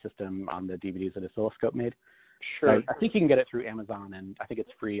library system on the DVDs that Oscilloscope made. Sure. I think you can get it through Amazon, and I think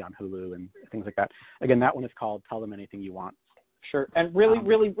it's free on Hulu and things like that. Again, that one is called Tell Them Anything You Want. Sure. And really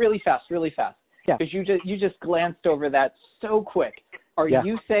fast. Yeah. Because you just glanced over that so quick. Are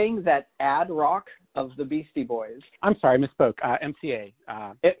you saying that Ad Rock of the Beastie Boys? I'm sorry, I misspoke. MCA.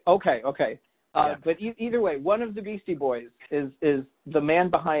 Okay. Yeah. But either way, one of the Beastie Boys is the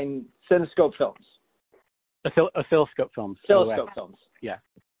man behind Cinescope Films. Oscilloscope Films. Oscilloscope Films. Yeah.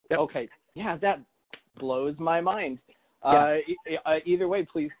 Yep. Okay. Yeah, that blows my mind. Yeah. Either way,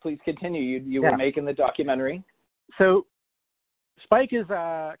 please continue. You were making the documentary. So Spike is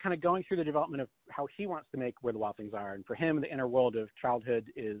kind of going through the development of how he wants to make Where the Wild Things Are. And for him, the inner world of childhood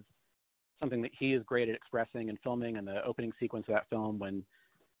is something that he is great at expressing and filming. And the opening sequence of that film, when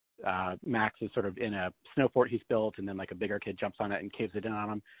Max is sort of in a snow fort he's built, and then like a bigger kid jumps on it and caves it in on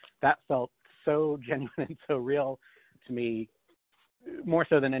him, that felt so genuine and so real to me, more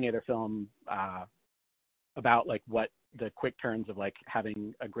so than any other film about like what the quick turns of like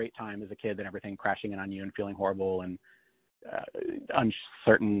having a great time as a kid and everything crashing in on you and feeling horrible and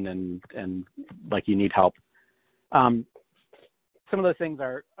uncertain and like you need help. Some of those things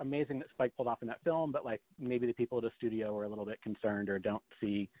are amazing that Spike pulled off in that film, but like maybe the people at the studio are a little bit concerned or don't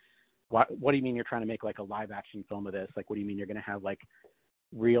see what do you mean you're trying to make like a live action film of this? Like, what do you mean you're going to have like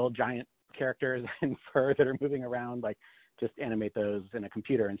real giant characters in fur that are moving around? Like, just animate those in a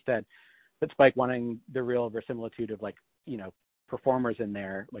computer instead. But Spike wanting the real verisimilitude of like, performers in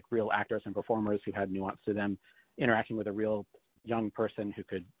there, like real actors and performers who had nuance to them, interacting with a real young person who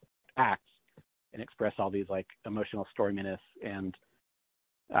could act and express all these like emotional storiness and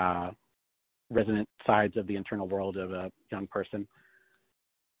resonant sides of the internal world of a young person.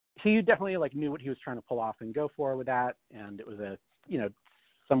 He definitely like knew what he was trying to pull off and go for with that, and it was a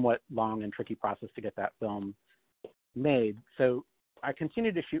somewhat long and tricky process to get that film made. So I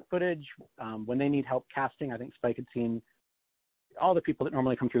continued to shoot footage. When they need help casting, I think Spike had seen all the people that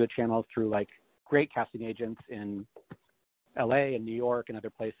normally come through the channel through like great casting agents in LA and New York and other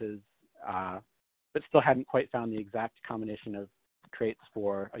places, but still hadn't quite found the exact combination of traits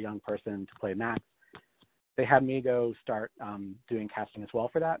for a young person to play Max. They had me go start doing casting as well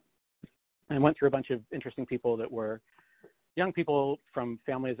for that. And I went through a bunch of interesting people that were young people from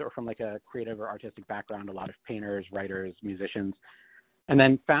families that were from like a creative or artistic background, a lot of painters, writers, musicians, and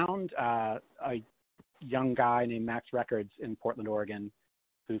then found a young guy named Max Records in Portland, Oregon,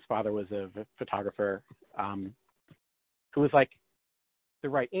 whose father was a photographer, who was like the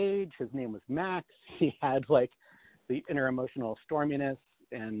right age. His name was Max. He had like the inner emotional storminess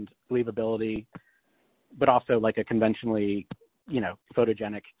and believability, but also like a conventionally,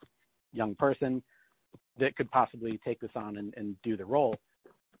 photogenic young person that could possibly take this on and do the role.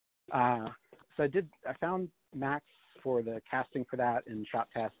 So I found Max for the casting for that and shot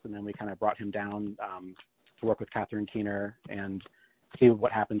tests, and then we kind of brought him down to work with Catherine Keener and see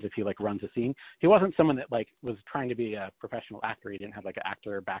what happens if he like runs a scene. He wasn't someone that like was trying to be a professional actor. He didn't have like an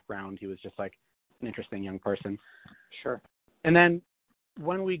actor background. He was just like an interesting young person. Sure. And then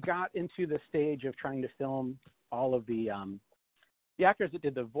when we got into the stage of trying to film all of the actors that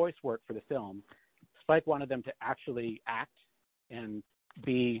did the voice work for the film, Spike wanted them to actually act and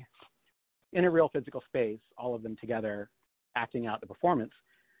be in a real physical space, all of them together, acting out the performance.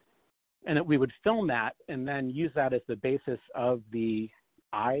 And that we would film that and then use that as the basis of the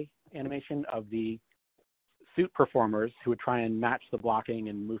eye animation of the suit performers, who would try and match the blocking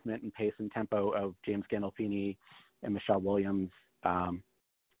and movement and pace and tempo of James Gandolfini and Michelle Williams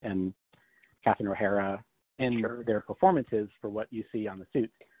and Catherine O'Hara in their performances for what you see on the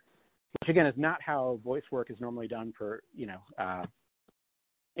suits, which again is not how voice work is normally done for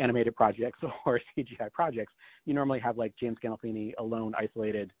animated projects or CGI projects. You normally have like James Gandolfini alone,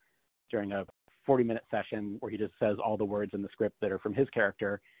 isolated during a 40-minute session where he just says all the words in the script that are from his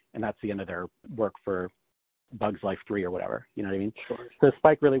character, and that's the end of their work for Bugs Life 3 or whatever. You know what I mean? Sure. So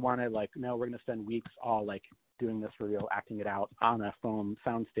Spike really wanted like, no, we're going to spend weeks all like doing this for real, acting it out on a foam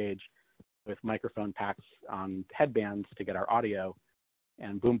soundstage with microphone packs on headbands to get our audio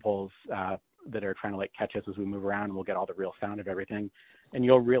and boom poles that are trying to like catch us as we move around, and we'll get all the real sound of everything. And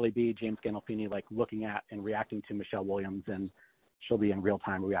you'll really be James Gandolfini like looking at and reacting to Michelle Williams, and she'll be in real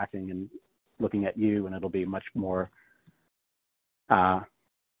time reacting and looking at you, and it'll be much more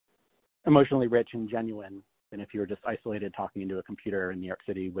emotionally rich and genuine than if you were just isolated talking into a computer in New York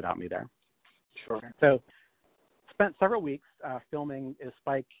City without me there. Sure. So spent several weeks filming as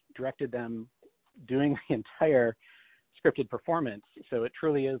Spike directed them doing the entire scripted performance. So it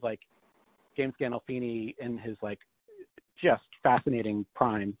truly is like James Gandolfini in his like just fascinating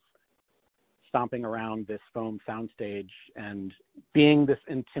prime, stomping around this foam soundstage and being this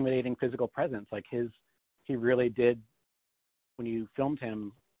intimidating physical presence. Like he really did, when you filmed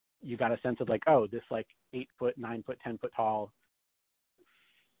him, you got a sense of like, oh, this like 8 foot, 9 foot, 10 foot tall,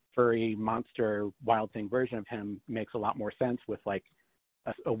 furry monster wild thing version of him makes a lot more sense with like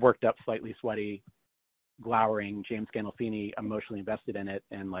a worked up, slightly sweaty, glowering James Gandolfini emotionally invested in it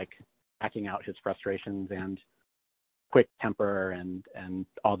and like acting out his frustrations and quick temper and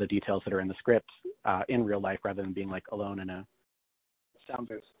all the details that are in the script in real life, rather than being like alone in a sound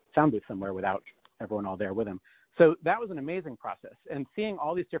booth somewhere without everyone all there with him. So that was an amazing process. And seeing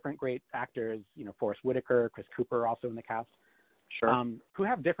all these different great actors, Forrest Whitaker, Chris Cooper also in the cast, who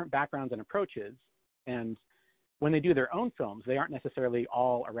have different backgrounds and approaches. And when they do their own films, they aren't necessarily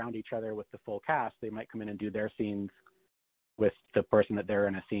all around each other with the full cast. They might come in and do their scenes with the person that they're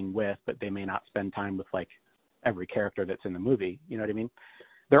in a scene with, but they may not spend time with like every character that's in the movie. You know what I mean?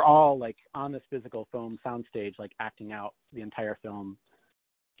 They're all like on this physical foam soundstage, like acting out the entire film,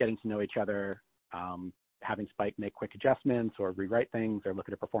 getting to know each other, having Spike make quick adjustments or rewrite things or look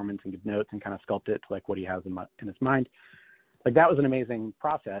at a performance and give notes and kind of sculpt it to like what he has in his mind. Like that was an amazing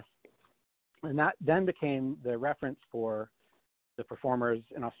process. And that then became the reference for the performers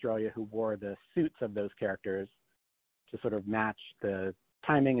in Australia who wore the suits of those characters to sort of match the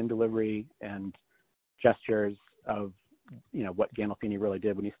timing and delivery and gestures of, what Gandolfini really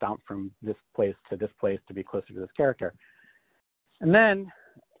did when he stomped from this place to be closer to this character. And then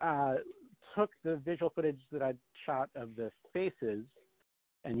took the visual footage that I'd shot of the faces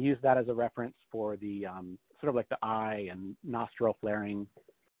and used that as a reference for the sort of like the eye and nostril flaring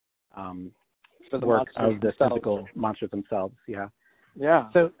For the work monsters of the themselves. physical monsters themselves. Yeah. Yeah.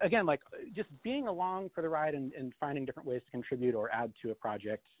 So again, like just being along for the ride and finding different ways to contribute or add to a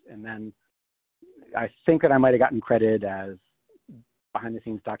project. And then I think that I might have gotten credited as behind the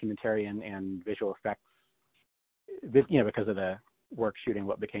scenes documentarian and visual effects, because of the work shooting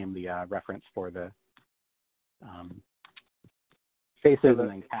what became the reference for the faces and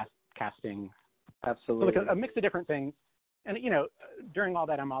then casting. Absolutely. So like a mix of different things. And, during all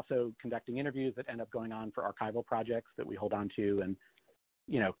that, I'm also conducting interviews that end up going on for archival projects that we hold on to and,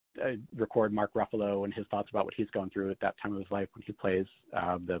 record Mark Ruffalo and his thoughts about what he's going through at that time of his life when he plays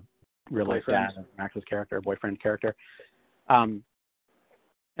the real-life dad of Max's boyfriend character. And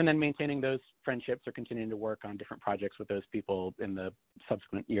then maintaining those friendships or continuing to work on different projects with those people in the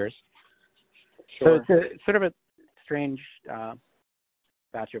subsequent years. Sure. So it's sort of a strange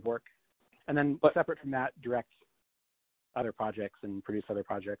batch of work. And then separate from that, direct other projects and produce other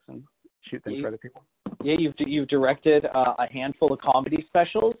projects and shoot things for other people. Yeah, you've directed a handful of comedy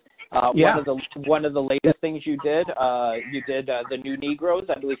specials. Yeah. One of the latest things you did The New Negroes,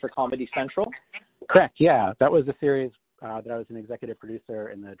 I believe, for Comedy Central. Correct. Yeah, that was a series that I was an executive producer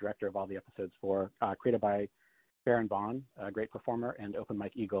and the director of all the episodes for, created by Baron Vaughn, a great performer, and Open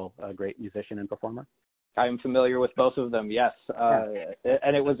Mike Eagle, a great musician and performer. I'm familiar with both of them, yes.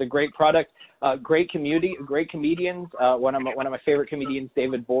 And it was a great product, great comedians. One of my favorite comedians,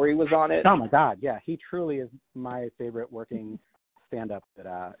 David Bory, was on it. Oh my God, yeah, he truly is my favorite working stand-up.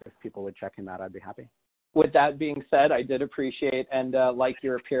 That if people would check him out, I'd be happy. With that being said, I did appreciate and like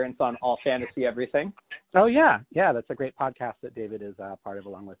your appearance on All Fantasy Everything. Oh yeah, that's a great podcast that David is part of,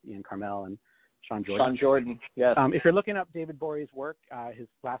 along with Ian Carmel and Sean Jordan. Yes. If you're looking up David Bory's work, his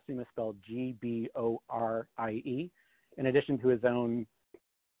last name is spelled Gborie. In addition to his own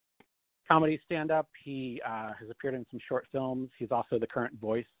comedy stand-up, he has appeared in some short films. He's also the current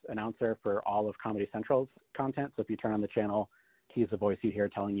voice announcer for all of Comedy Central's content. So if you turn on the channel, he's the voice you hear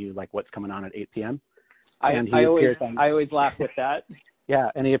telling you like what's coming on at 8 p.m. I always laugh with that.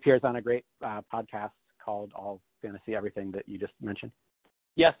 Yeah, and he appears on a great podcast called All Fantasy Everything that you just mentioned.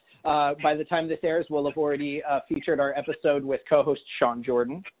 Yes. By the time this airs, we'll have already featured our episode with co-host Sean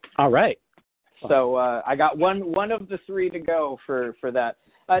Jordan. All right. So I got one of the three to go for that.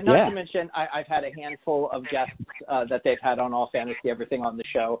 Not to mention, I've had a handful of guests that they've had on All Fantasy Everything on the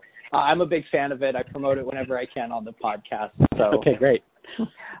show. I'm a big fan of it. I promote it whenever I can on the podcast. So okay, great.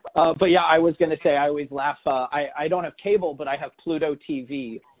 But yeah, I was going to say I always laugh. I don't have cable, but I have Pluto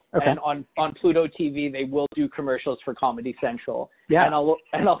TV. Okay. And on Pluto TV, they will do commercials for Comedy Central. Yeah. And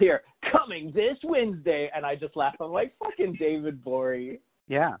I'll hear, coming this Wednesday, and I just laugh. I'm like, fucking David Bory.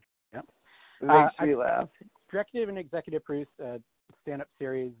 Yeah. Yep. It makes me laugh. Directed and executive produced a stand-up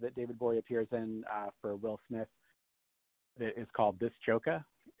series that David Bory appears in for Will Smith. It is called This Joka,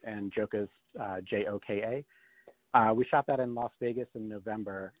 and Joka's Joka. We shot that in Las Vegas in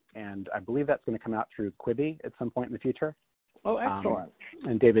November, and I believe that's going to come out through Quibi at some point in the future. Oh, excellent.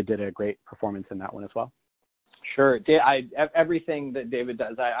 And David did a great performance in that one as well. Sure. Everything that David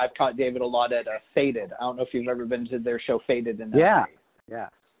does, I've caught David a lot at Faded. I don't know if you've ever been to their show Faded in LA. Yeah.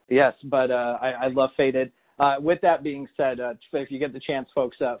 Yes, but I love Faded. With that being said, if you get the chance,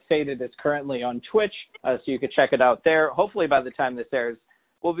 folks, Faded is currently on Twitch, so you can check it out there. Hopefully by the time this airs,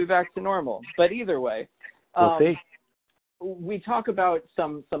 we'll be back to normal. But either way. We'll see. We talk about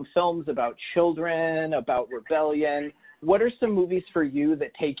some films about children, about rebellion. What are some movies for you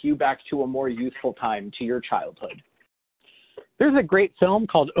that take you back to a more youthful time, to your childhood? There's a great film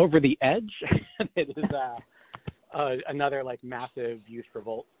called Over the Edge. It is another like massive youth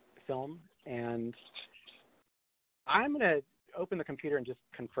revolt film. And I'm going to open the computer and just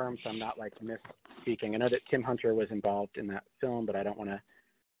confirm so I'm not like misspeaking. I know that Tim Hunter was involved in that film, but I don't want to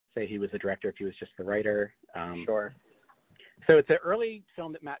say he was the director if he was just the writer. Sure. So it's an early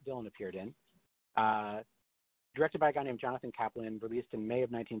film that Matt Dillon appeared in. Directed by a guy named Jonathan Kaplan, released in May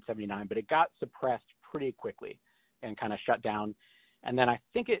of 1979, but it got suppressed pretty quickly and kind of shut down. And then I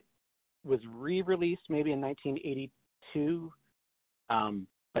think it was re-released maybe in 1982,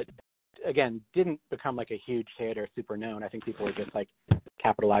 but again, didn't become like a huge hit or super known. I think people were just like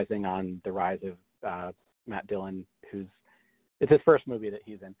capitalizing on the rise of Matt Dillon, it's his first movie that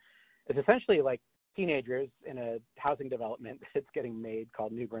he's in. It's essentially like teenagers in a housing development that's getting made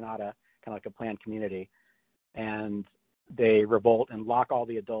called New Granada, kind of like a planned community. And they revolt and lock all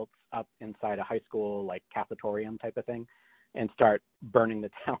the adults up inside a high school like cafetorium type of thing and start burning the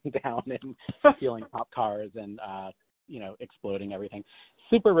town down and stealing cop cars and exploding everything.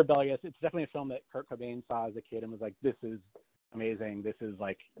 Super rebellious. It's definitely a film that Kurt Cobain saw as a kid and was like, this is amazing. This is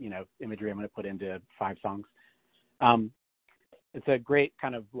like, imagery I'm going to put into 5 songs. It's a great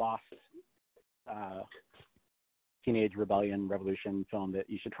kind of lost teenage rebellion, revolution film that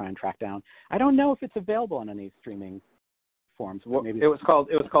you should try and track down. I don't know if it's available on any streaming forms. Maybe it was called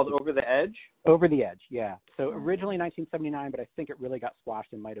Over the Edge. Over the Edge, yeah. So originally 1979, but I think it really got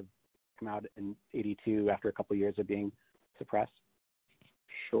squashed and might have come out in 82 after a couple of years of being suppressed.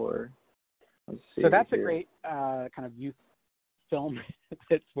 Sure. Let's see. So that's a great kind of youth film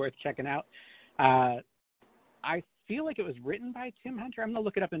that's worth checking out. I feel like it was written by Tim Hunter. I'm going to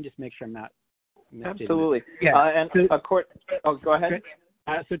look it up and just make sure I'm not. Absolutely. Yeah. Go ahead.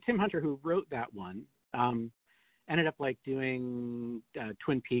 So Tim Hunter, who wrote that one, ended up like doing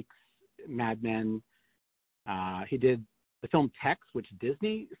Twin Peaks, Mad Men. He did the film Tex, which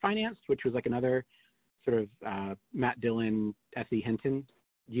Disney financed, which was like another sort of Matt Dillon, S.E. Hinton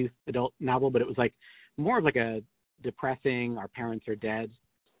youth adult novel, but it was like more of like a depressing, our parents are dead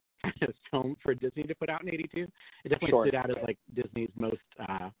kind of film for Disney to put out in 82. It definitely stood out as like Disney's most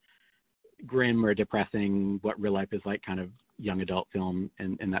grim or depressing, what real life is like kind of young adult film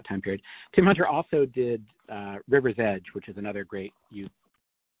in that time period. Tim Hunter also did River's Edge, which is another great youth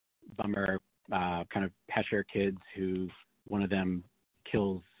bummer, kind of Hesher kids who one of them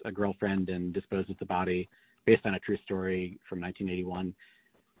kills a girlfriend and disposes the body, based on a true story from 1981.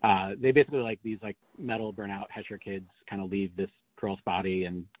 They basically like these like metal burnout Hesher kids kind of leave this girl's body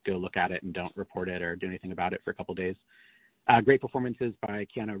and go look at it and don't report it or do anything about it for a couple of days. Great performances by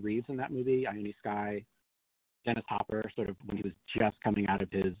Keanu Reeves in that movie, Ione Skye, Dennis Hopper, sort of when he was just coming out of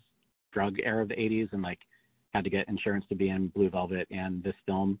his drug era of the 80s and like had to get insurance to be in Blue Velvet and this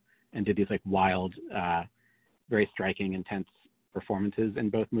film, and did these like wild, very striking, intense performances in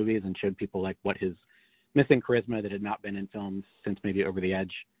both movies, and showed people like what his missing charisma that had not been in films since maybe Over the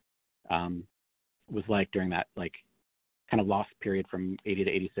Edge was like during that like kind of lost period from 80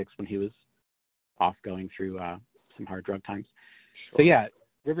 to 86 when he was off going through some hard drug times. Sure. So yeah,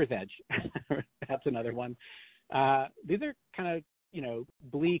 River's Edge, that's another one. These are kind of,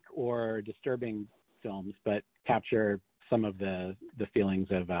 bleak or disturbing films, but capture some of the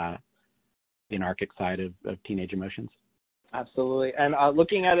feelings of the anarchic side of teenage emotions. Absolutely. And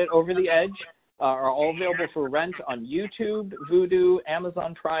looking at it, Over the Edge are all available for rent on YouTube, Vudu,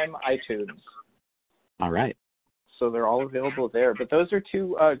 Amazon Prime, iTunes. All right. So they're all available there. But those are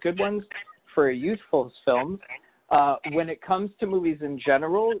two good ones for youthful films. When it comes to movies in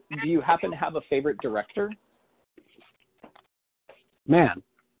general, do you happen to have a favorite director? Man,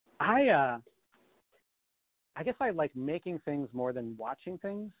 I guess I like making things more than watching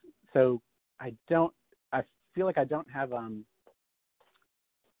things. So I feel like I don't have, there's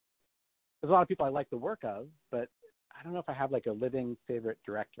a lot of people I like the work of, but I don't know if I have like a living favorite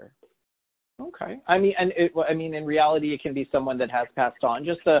director. Okay. I mean, in reality, it can be someone that has passed on,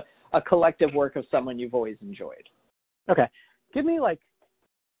 just a collective work of someone you've always enjoyed. Okay. Give me a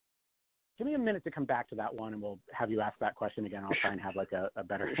minute to come back to that one, and we'll have you ask that question again. I'll try and have like a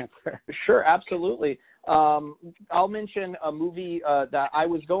better answer. Sure, absolutely. I'll mention a movie that I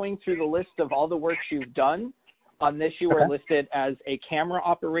was going through the list of all the works you've done. On this, you are listed as a camera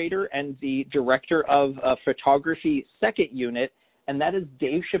operator and the director of a photography second unit, and that is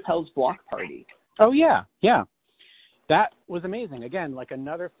Dave Chappelle's Block Party. Oh, yeah. Yeah. That was amazing. Again, like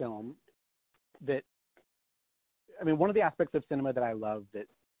another film that, one of the aspects of cinema that I love that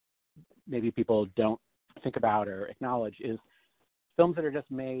maybe people don't think about or acknowledge is films that are just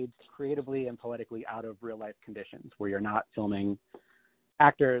made creatively and poetically out of real life conditions, where you're not filming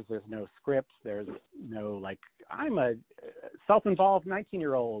actors, there's no script, there's no like, I'm a self-involved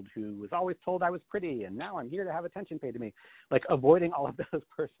 19-year-old who was always told I was pretty and now I'm here to have attention paid to me. Like avoiding all of those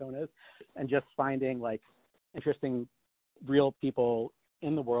personas and just finding like interesting real people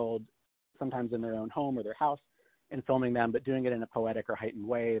in the world, sometimes in their own home or their house, and filming them, but doing it in a poetic or heightened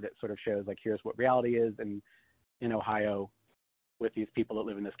way that sort of shows like, here's what reality is in Ohio with these people that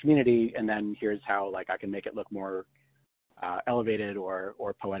live in this community, and then here's how like I can make it look more elevated or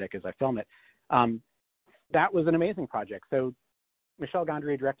poetic as I film it. That was an amazing project. So Michel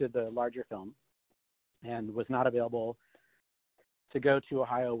Gondry directed the larger film and was not available to go to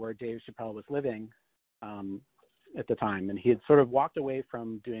Ohio where Dave Chappelle was living at the time. And he had sort of walked away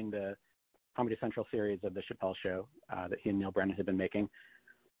from doing the Comedy Central series of the Chappelle Show that he and Neil Brennan had been making.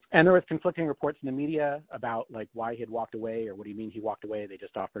 And there was conflicting reports in the media about like why he had walked away, or what do you mean he walked away? They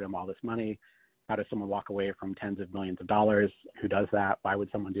just offered him all this money. How does someone walk away from tens of millions of dollars? Who does that? Why would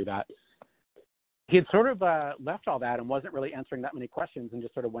someone do that? He had sort of left all that and wasn't really answering that many questions, and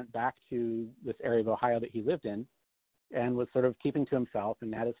just sort of went back to this area of Ohio that he lived in and was sort of keeping to himself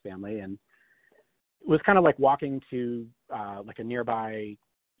and had his family. And was kind of like walking to like a nearby,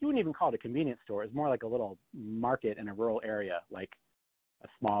 you wouldn't even call it a convenience store. It was more like a little market in a rural area, like a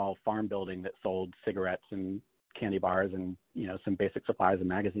small farm building that sold cigarettes and candy bars and, you know, some basic supplies and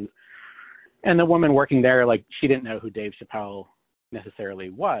magazines. And the woman working there, like, she didn't know who Dave Chappelle necessarily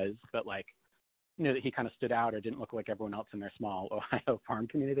was, but like knew that he kind of stood out or didn't look like everyone else in their small Ohio farm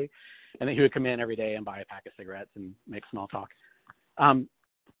community, and that he would come in every day and buy a pack of cigarettes and make small talk.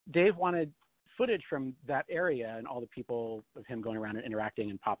 Dave wanted footage from that area and all the people of him going around and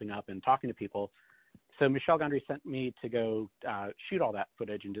interacting and popping up and talking to people. So Michel Gondry sent me to go shoot all that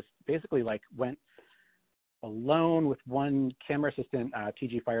footage, and just basically like went alone with one camera assistant,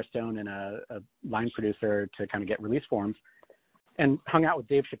 T.G. Firestone, and a line producer to kind of get release forms, and hung out with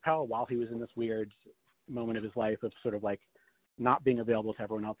Dave Chappelle while he was in this weird moment of his life of sort of like not being available to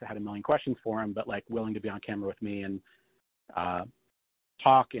everyone else that had a million questions for him, but like willing to be on camera with me and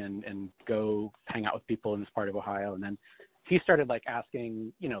talk and go hang out with people in this part of Ohio. And then he started like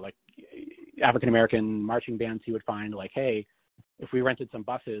asking, you know, like African-American marching bands he would find, like, hey, if we rented some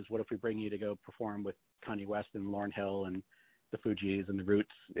buses, what if we bring you to go perform with Kanye West and Lauryn Hill and the Fugees and the Roots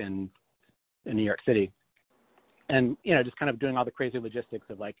in New York City? And, you know, just kind of doing all the crazy logistics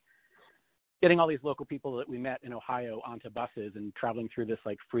of like getting all these local people that we met in Ohio onto buses and traveling through this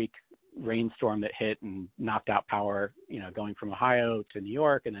like freak rainstorm that hit and knocked out power, you know, going from Ohio to New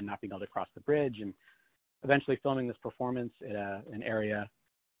York and then not being able to cross the bridge, and eventually filming this performance at an area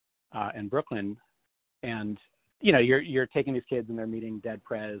in Brooklyn. And, you know, you're taking these kids and they're meeting Dead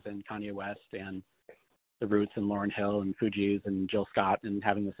Prez and Kanye West and the Roots and Lauryn Hill and Fugees and Jill Scott, and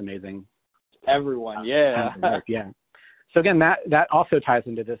having this amazing everyone. Yeah. Yeah. So again, that also ties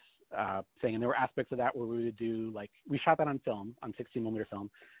into this thing. And there were aspects of that where we would do, like, we shot that on film, on 16mm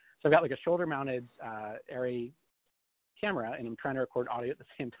film. So I've got like a shoulder mounted Arri camera, and I'm trying to record audio at the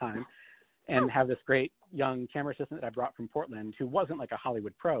same time, and have this great young camera assistant that I brought from Portland, who wasn't like a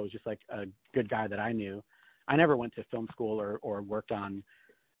Hollywood pro, was just like a good guy that I knew. I never went to film school or worked on,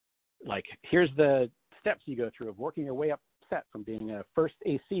 like, here's the steps you go through of working your way up set from being a first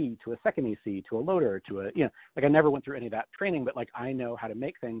AC to a second AC to a loader to a, you know, like I never went through any of that training, but like I know how to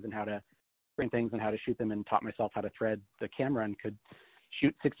make things and how to bring things and how to shoot them, and taught myself how to thread the camera and could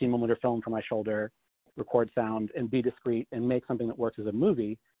shoot 16mm film from my shoulder, record sound, and be discreet and make something that works as a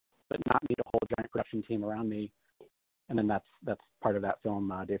movie, but not need a whole giant production team around me. And then that's part of that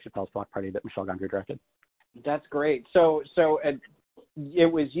film, Dave Chappelle's Block Party, that Michel Gondry directed. That's great. So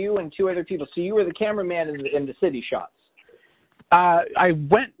it was you and two other people. So you were the cameraman in the city shots. I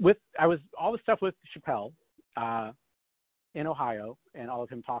was all the stuff with Chappelle in Ohio, and all of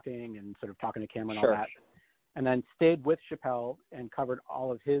him talking and sort of talking to camera and all that. And then stayed with Chappelle and covered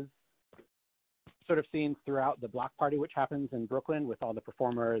all of his sort of scenes throughout the Block Party, which happens in Brooklyn with all the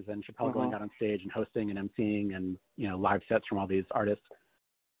performers and Chappelle going out on stage and hosting and emceeing and, you know, live sets from all these artists.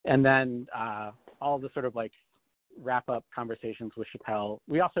 And then all the sort of like wrap up conversations with Chappelle.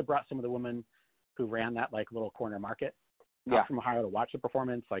 We also brought some of the women who ran that like little corner market from Ohio to watch the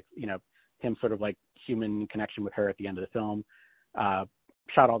performance, like, you know, him sort of like human connection with her at the end of the film.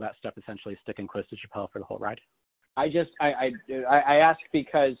 Shot all that stuff essentially sticking close to Chappelle for the whole ride. I asked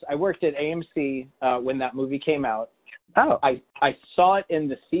because I worked at AMC when that movie came out. Oh. I saw it in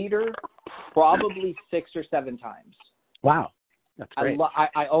the theater probably 6 or 7 times. Wow. That's great.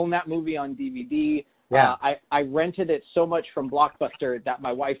 I own that movie on DVD. Yeah. I rented it so much from Blockbuster that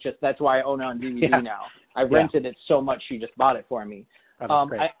my wife that's why I own it on DVD now. I rented it so much she just bought it for me. Oh,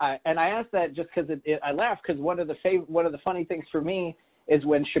 great. I asked that just because I laughed, because one of the funny things for me is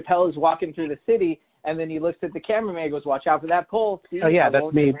when Chappelle is walking through the city and then he looks at the cameraman and goes, "Watch out for that pole." See, oh yeah,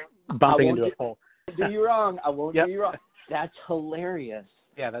 that's me bumping into a pole. Do you wrong? I won't do you wrong. That's hilarious.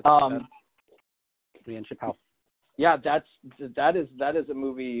 Yeah, that's me and Chappelle. Yeah, that is a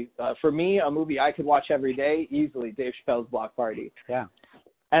movie for me, a movie I could watch every day easily. Dave Chappelle's Block Party. Yeah.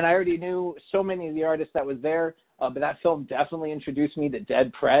 And I already knew so many of the artists that was there, but that film definitely introduced me to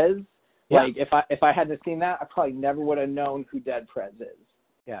Dead Prez. Yeah. Like if I hadn't seen that, I probably never would have known who Dead Prez is.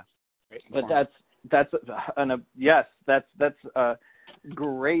 Yeah. But that's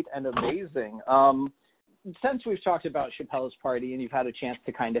great and amazing. Since we've talked about Chappelle's Party and you've had a chance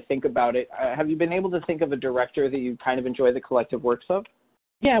to kind of think about it, have you been able to think of a director that you kind of enjoy the collective works of?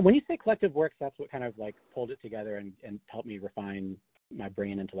 Yeah, when you say collective works, that's what kind of like pulled it together and helped me refine my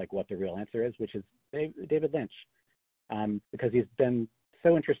brain into like what the real answer is, which is David Lynch, because he's been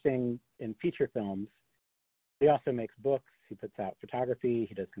so interesting in feature films. He also makes books. He puts out photography.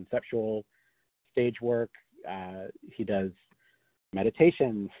 He does conceptual stage work. He does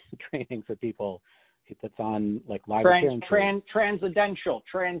meditation training for people. He puts on like live transcendental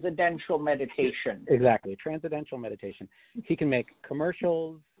meditation. Exactly, transcendental meditation. He can make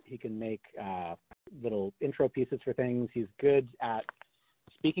commercials. He can make little intro pieces for things. He's good at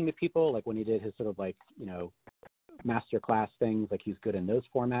speaking to people, like when he did his sort of like, master class things, like he's good in those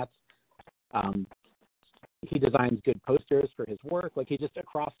formats. He designs good posters for his work. Like he just,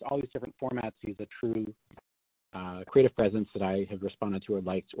 across all these different formats, he's a true creative presence that I have responded to or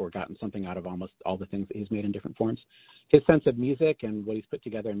liked or gotten something out of almost all the things that he's made in different forms. His sense of music and what he's put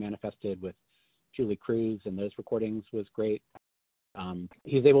together and manifested with Julie Cruz and those recordings was great.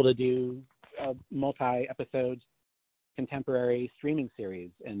 He's able to do a multi-episode contemporary streaming series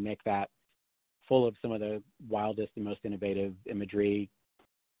and make that full of some of the wildest and most innovative imagery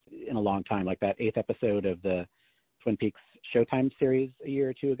in a long time, like that 8th episode of the Twin Peaks Showtime series a year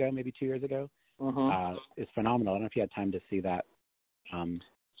or two ago, maybe 2 years ago, is phenomenal. I don't know if you had time to see that.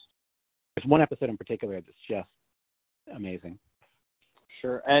 There's one episode in particular that's just amazing.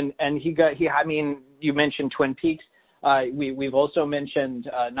 Sure, and you mentioned Twin Peaks. We've also mentioned,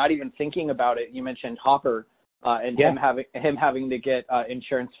 not even thinking about it, you mentioned Hopper and him having to get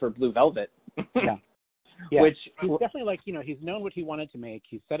insurance for Blue Velvet. Yeah. Which he's definitely like, he's known what he wanted to make.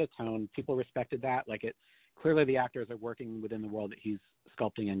 He set a tone. People respected that. Like clearly the actors are working within the world that he's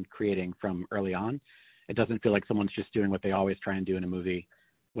sculpting and creating from early on. It doesn't feel like someone's just doing what they always try and do in a movie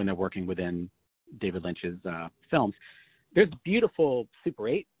when they're working within David Lynch's films. There's beautiful Super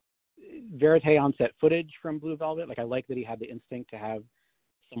 8 verite on-set footage from Blue Velvet. Like I like that he had the instinct to have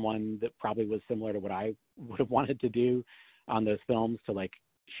someone that probably was similar to what I would have wanted to do on those films, to like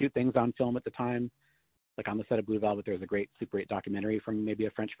shoot things on film at the time. Like on the set of Blue Velvet, there's a great Super 8 documentary from maybe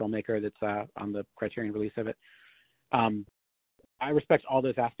a French filmmaker that's on the Criterion release of it. I respect all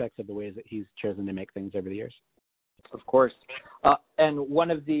those aspects of the ways that he's chosen to make things over the years. Of course. And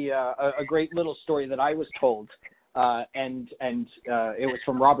one of the, a great little story that I was told, and it was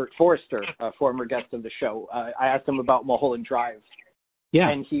from Robert Forster, a former guest of the show. I asked him about Mulholland Drive. Yeah.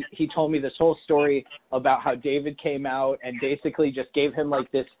 And he told me this whole story about how David came out and basically just gave him like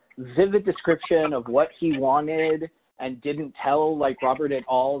this vivid description of what he wanted and didn't tell like Robert at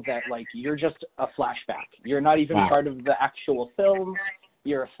all that like you're just a flashback. You're not even part of the actual film.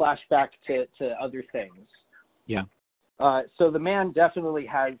 You're a flashback to other things. Yeah. So the man definitely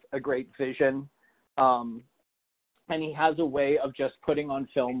has a great vision. And he has a way of just putting on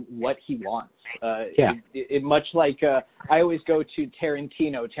film what he wants. It much like I always go to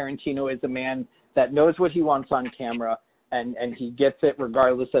Tarantino. Tarantino is a man that knows what he wants on camera, and he gets it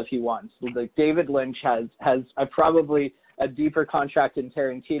regardless of he wants. Like David Lynch has probably a deeper contract in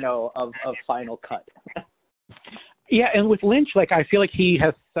Tarantino of Final Cut. Yeah, and with Lynch, like I feel like he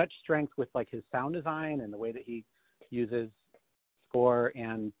has such strength with like his sound design and the way that he uses score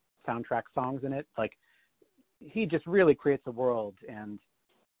and soundtrack songs in it. Like he just really creates a world, and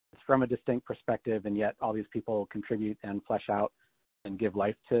it's from a distinct perspective, and yet all these people contribute and flesh out and give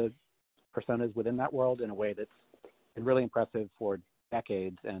life to personas within that world in a way that's been really impressive for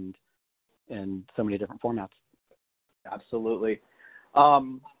decades and in so many different formats. Absolutely.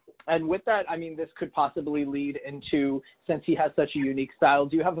 And with that, I mean, this could possibly lead into, since he has such a unique style,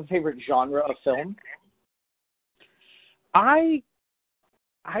 do you have a favorite genre of film? I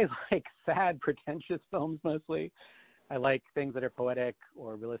like sad, pretentious films mostly. I like things that are poetic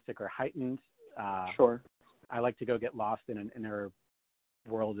or realistic or heightened. Sure. I like to go get lost in an inner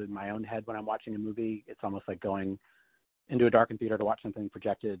world in my own head when I'm watching a movie. It's almost like going into a darkened theater to watch something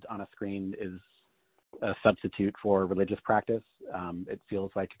projected on a screen is a substitute for religious practice. It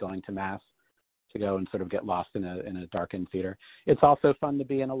feels like going to mass to go and sort of get lost in a darkened theater. It's also fun to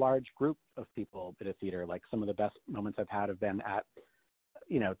be in a large group of people at a theater. Like some of the best moments I've had have been at,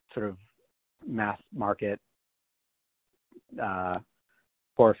 sort of mass market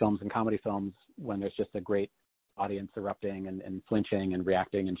horror films and comedy films when there's just a great audience erupting and flinching and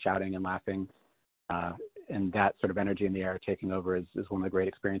reacting and shouting and laughing. And that sort of energy in the air taking over is one of the great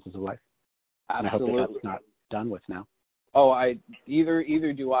experiences of life. Absolutely. And I hope that's not done with now. Oh,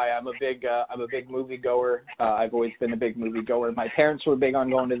 either do I. I'm a big movie goer. I've always been a big movie goer. My parents were big on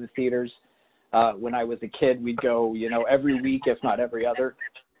going to the theaters. When I was a kid, we'd go, every week, if not every other.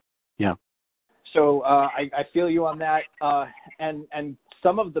 Yeah. So I feel you on that. And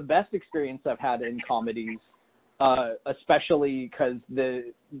some of the best experience I've had in comedies, especially because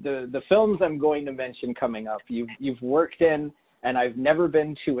the films I'm going to mention coming up, you've worked in, and I've never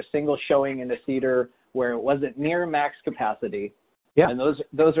been to a single showing in a theater where it wasn't near max capacity. Yeah. And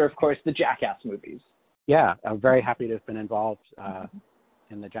those are, of course, the Jackass movies. Yeah, I'm very happy to have been involved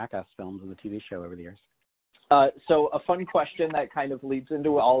in the Jackass films and the TV show over the years. So a fun question that kind of leads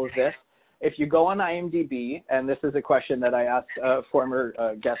into all of this. if you go on IMDb, and this is a question that I asked former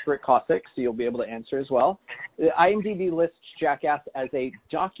guest Rick Kosick, so you'll be able to answer as well. IMDb lists Jackass as a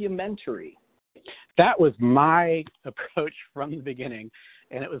documentary. That was my approach from the beginning,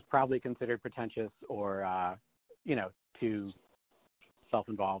 and it was probably considered pretentious or, too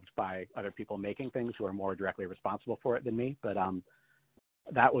self-involved by other people making things who are more directly responsible for it than me. But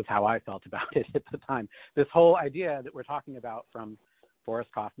that was how I felt about it at the time. This whole idea that we're talking about from Boris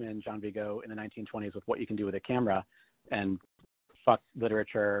Kaufman, John Vigo in the 1920s with what you can do with a camera, and fuck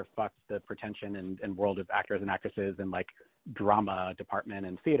literature, fuck the pretension and world of actors and actresses and like drama department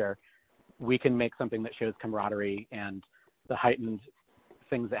and theater. We can make something that shows camaraderie and the heightened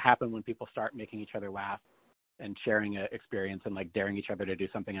things that happen when people start making each other laugh and sharing an experience and like daring each other to do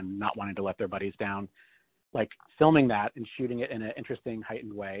something and not wanting to let their buddies down. Like filming that and shooting it in an interesting,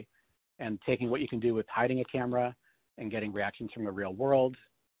 heightened way, and taking what you can do with hiding a camera and getting reactions from the real world,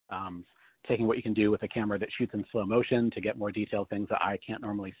 taking what you can do with a camera that shoots in slow motion to get more detailed things that I can't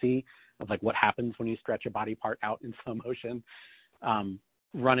normally see, of like what happens when you stretch a body part out in slow motion,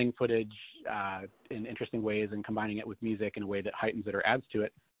 running footage in interesting ways and combining it with music in a way that heightens it or adds to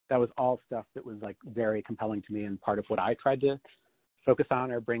it. That was all stuff that was like very compelling to me and part of what I tried to focus on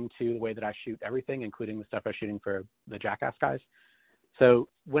or bring to the way that I shoot everything, including the stuff I was shooting for the Jackass guys. So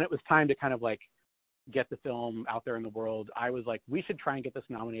when it was time to kind of like get the film out there in the world, I was like, we should try and get this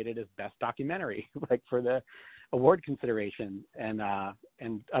nominated as best documentary, like for the award consideration. And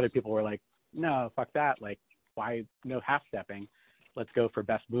other people were like, no, fuck that. Like, why no half stepping? Let's go for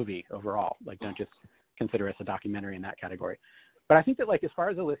best movie overall. Like, don't just consider us a documentary in that category. But I think that like, as far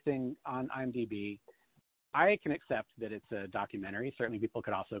as a listing on IMDb, I can accept that it's a documentary. Certainly people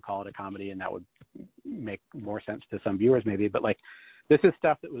could also call it a comedy, and that would make more sense to some viewers maybe. But like, this is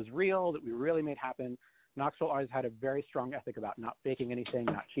stuff that was real, that we really made happen. Knoxville always had a very strong ethic about not faking anything,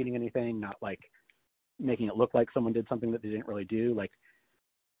 not cheating anything, not like making it look like someone did something that they didn't really do. Like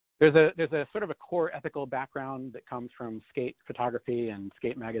there's a sort of a core ethical background that comes from skate photography and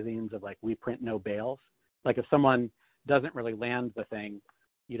skate magazines of like, we print no bails. Like if someone doesn't really land the thing,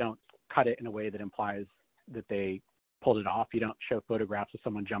 you don't cut it in a way that implies that they pulled it off. You don't show photographs of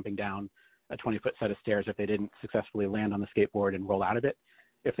someone jumping down a 20-foot set of stairs if they didn't successfully land on the skateboard and roll out of it.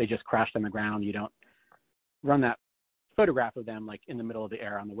 If they just crashed on the ground, you don't run that photograph of them like in the middle of the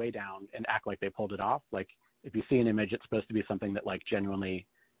air on the way down and act like they pulled it off. Like if you see an image, it's supposed to be something that like genuinely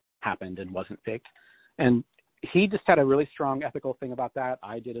happened and wasn't faked. And he just had a really strong ethical thing about that.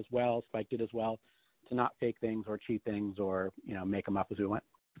 I did as well. Spike did as well, to not fake things or cheat things or, make them up as we went.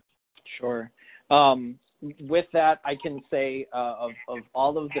 Sure. With that, I can say of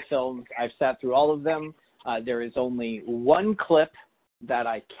all of the films, I've sat through all of them. There is only one clip that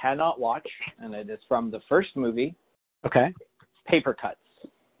I cannot watch, and it is from the first movie. Okay. Paper Cuts.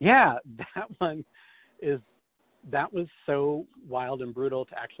 Yeah, that was so wild and brutal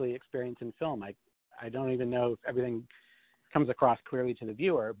to actually experience in film. I don't even know if everything comes across clearly to the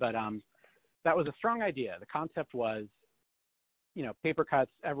viewer, but that was a strong idea. The concept was, paper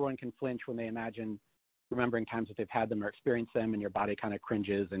cuts, everyone can flinch when they imagine remembering times that they've had them or experienced them, and your body kind of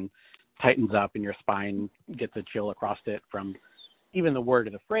cringes and tightens up and your spine gets a chill across it from even the word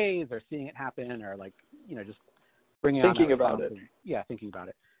of the phrase or seeing it happen or like, just bringing on thinking about it. Yeah, thinking about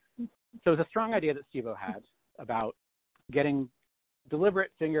it. So it was a strong idea that Steve-O had about getting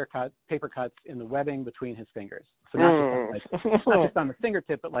deliberate paper cuts in the webbing between his fingers. So not just on the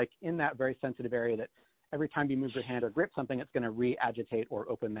fingertip, but like in that very sensitive area that every time you move your hand or grip something, it's going to re-agitate or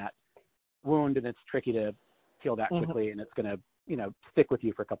open that wound, and it's tricky to heal that quickly, and it's going to, stick with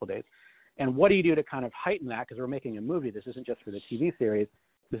you for a couple of days. And what do you do to kind of heighten that? Because we're making a movie. This isn't just for the TV series.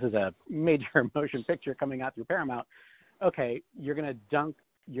 This is a major motion picture coming out through Paramount. Okay, you're going to dunk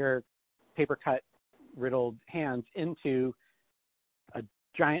your paper cut riddled hands into a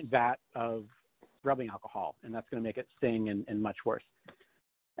giant vat of rubbing alcohol, and that's going to make it sting and much worse.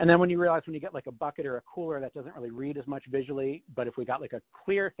 And then when you realize when you get like a bucket or a cooler, that doesn't really read as much visually, but if we got like a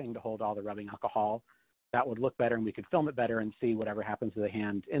clear thing to hold all the rubbing alcohol, that would look better and we could film it better and see whatever happens to the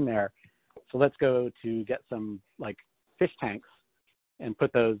hand in there. So let's go to get some like fish tanks and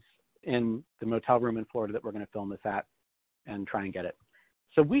put those in the motel room in Florida that we're going to film this at and try and get it.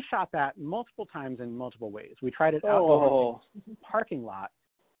 So we shot that multiple times in multiple ways. We tried it outdoors in a parking lot,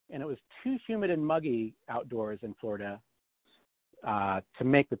 and it was too humid and muggy outdoors in Florida to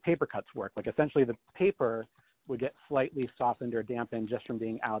make the paper cuts work. Like essentially the paper would get slightly softened or dampened just from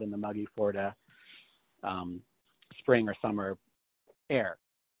being out in the muggy Florida spring or summer air.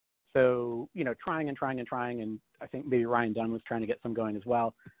 So, trying, and I think maybe Ryan Dunn was trying to get some going as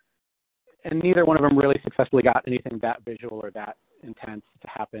well. And neither one of them really successfully got anything that visual or that intense to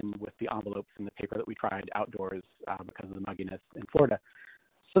happen with the envelopes and the paper that we tried outdoors because of the mugginess in Florida.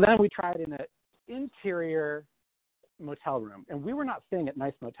 So then we tried in an interior motel room, and we were not staying at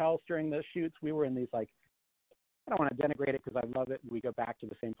nice motels during those shoots. We were in these, like, I don't want to denigrate it because I love it. We go back to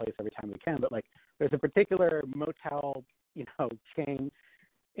the same place every time we can, but like there's a particular motel, chain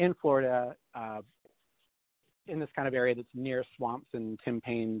in Florida in this kind of area that's near swamps and Tim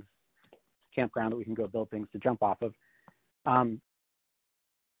Payne's campground that we can go build things to jump off of. And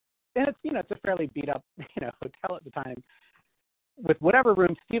it's, it's a fairly beat up, hotel at the time with whatever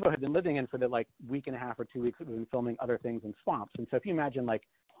room Steve-O had been living in for the like week and a half or 2 weeks that we've been filming other things in swamps. And so if you imagine like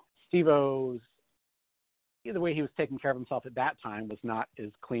Steve-O's, the way he was taking care of himself at that time was not as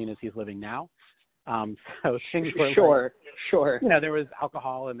clean as he's living now. So things were sure. There was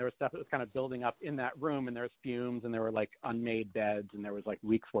alcohol and there was stuff that was kind of building up in that room, and there was fumes, and there were like unmade beds, and there was like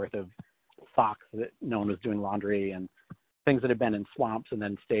weeks worth of socks that no one was doing laundry, and things that had been in swamps and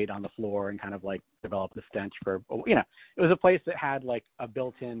then stayed on the floor and kind of like developed a stench for, it was a place that had like a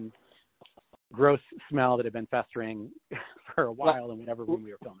built-in gross smell that had been festering for a while in whatever room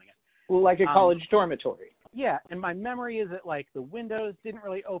we were filming it. Like a college dormitory. Yeah, and my memory is that like the windows didn't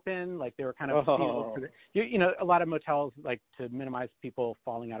really open, like they were kind of sealed. A lot of motels, like to minimize people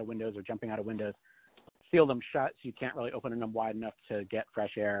falling out of windows or jumping out of windows, seal them shut so you can't really open them wide enough to get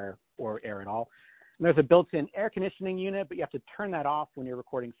fresh air or air at all. And there's a built-in air conditioning unit, but you have to turn that off when you're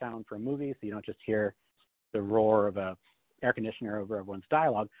recording sound for a movie, so you don't just hear the roar of a air conditioner over everyone's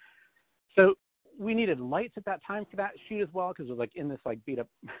dialogue. So we needed lights at that time for that shoot as well, because it was like in this like beat up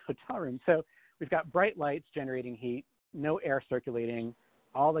hotel room. So we've got bright lights generating heat, no air circulating.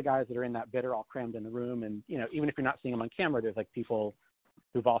 All the guys that are in that bit are all crammed in the room. And, even if you're not seeing them on camera, there's like people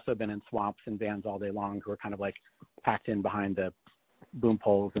who've also been in swamps and vans all day long who are kind of like packed in behind the boom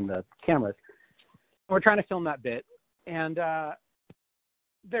poles and the cameras. We're trying to film that bit. And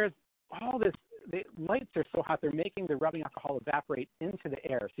there's all this, the lights are so hot, they're making the rubbing alcohol evaporate into the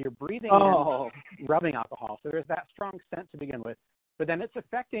air. So you're breathing in rubbing alcohol. So there's that strong scent to begin with. But then it's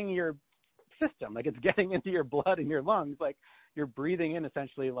affecting your system, like it's getting into your blood and your lungs, like you're breathing in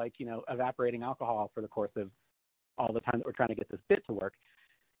essentially like evaporating alcohol for the course of all the time that we're trying to get this bit to work.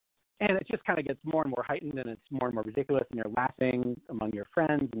 And it just kind of gets more and more heightened, and it's more and more ridiculous, and you're laughing among your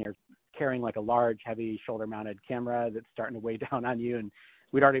friends, and you're carrying like a large heavy shoulder mounted camera that's starting to weigh down on you. And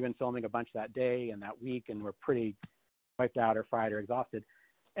we'd already been filming a bunch that day and that week, and we're pretty wiped out or fried or exhausted.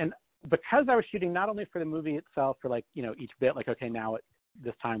 And because I was shooting not only for the movie itself for like each bit, like okay, now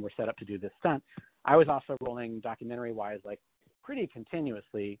this time we're set up to do this stunt, I was also rolling documentary-wise like pretty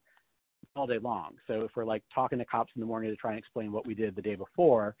continuously all day long. So if we're like talking to cops in the morning to try and explain what we did the day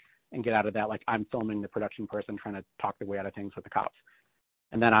before and get out of that, like I'm filming the production person trying to talk their way out of things with the cops.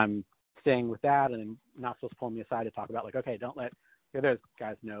 And then I'm staying with that, and then Knoxville's pulling me aside to talk about like, okay, don't let the other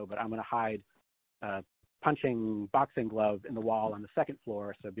guys know, but I'm going to hide a punching boxing glove in the wall on the second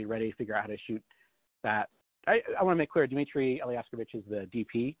floor, so be ready to figure out how to shoot that. I want to make clear, Dmitry Eliaskovich is the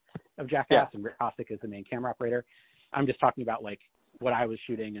DP of Jackass, and Rick Kostic is the main camera operator. I'm just talking about like what I was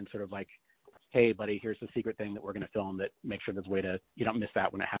shooting and sort of like, hey, buddy, here's the secret thing that we're going to film that make sure there's a way to, you don't miss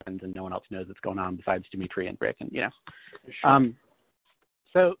that when it happens and no one else knows what's going on besides Dmitry and Rick. And, Sure.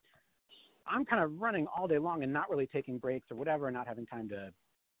 So I'm kind of running all day long and not really taking breaks or whatever, not having time to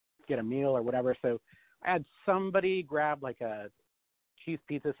get a meal or whatever. So I had somebody grab like a cheese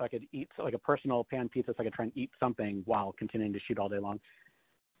pizza so I could eat, so like a personal pan pizza, so I could try and eat something while continuing to shoot all day long.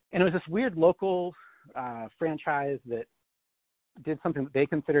 And it was this weird local franchise that did something that they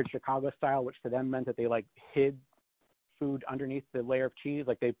considered Chicago style, which to them meant that they like hid food underneath the layer of cheese.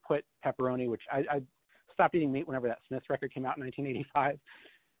 Like they put pepperoni, which I stopped eating meat whenever that Smiths record came out in 1985.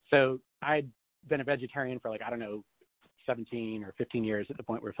 So I'd been a vegetarian for like, 17 or 15 years at the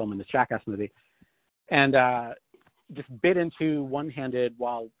point we were filming this Jackass movie. And just bit into one-handed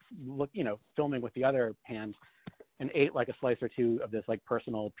while filming with the other hand, and ate like a slice or two of this like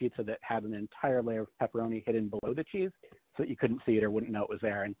personal pizza that had an entire layer of pepperoni hidden below the cheese so that you couldn't see it or wouldn't know it was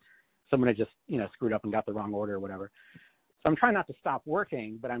there. And someone had just, screwed up and got the wrong order or whatever. So I'm trying not to stop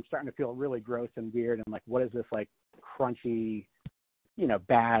working, but I'm starting to feel really gross and weird. And like, what is this like crunchy,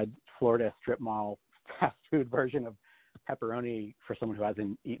 bad Florida strip mall fast food version of pepperoni for someone who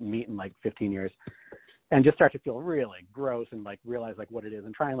hasn't eaten meat in like 15 years? And just start to feel really gross and like realize like what it is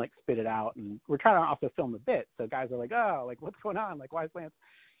and try and like spit it out. And we're trying to also film a bit. So guys are like, oh, like what's going on? Like, why is Lance?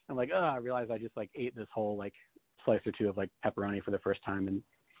 I'm like, oh, I realized I just like ate this whole like slice or two of like pepperoni for the first time.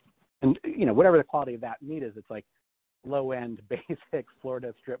 And whatever the quality of that meat is, it's like low end, basic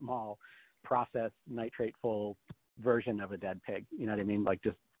Florida strip mall processed nitrate full version of a dead pig. You know what I mean? Like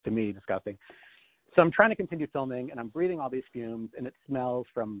just to me, disgusting. So I'm trying to continue filming, and I'm breathing all these fumes, and it smells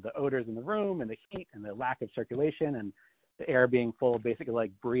from the odors in the room and the heat and the lack of circulation and the air being full, basically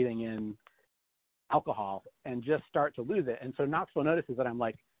like breathing in alcohol, and just start to lose it. And so Knoxville notices that I'm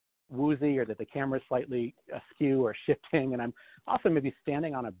like woozy, or that the camera's slightly askew or shifting, and I'm also maybe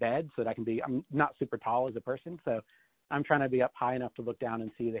standing on a bed so that I'm not super tall as a person, so I'm trying to be up high enough to look down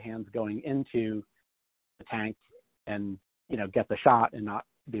and see the hands going into the tank and, get the shot and not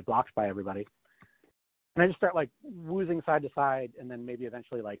be blocked by everybody. And I just start like woozing side to side, and then maybe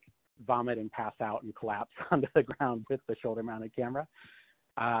eventually like vomit and pass out and collapse onto the ground with the shoulder mounted camera.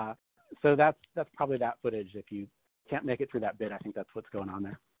 So that's probably that footage. If you can't make it through that bit, I think that's what's going on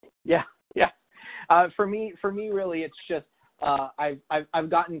there. Yeah. For me, really, it's just I've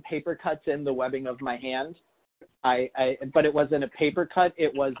gotten paper cuts in the webbing of my hand. But it wasn't a paper cut.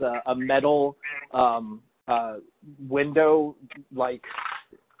 It was a metal window like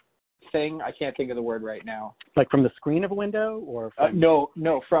thing. I can't think of the word right now. Like from the screen of a window, or from... no,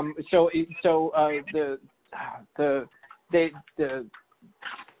 from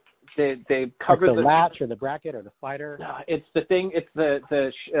they cover like the latch or the bracket or the slider. It's the thing. It's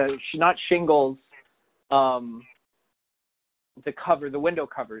the not shingles. The cover, the window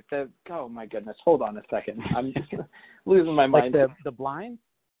cover. Oh my goodness! Hold on a second. I'm losing my mind. Like the blinds.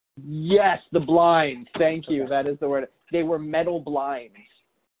 Yes, the blinds. Thank you. That is the word. They were metal blinds.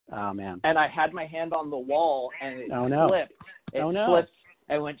 Oh man. And I had my hand on the wall, and it flipped. It no. flipped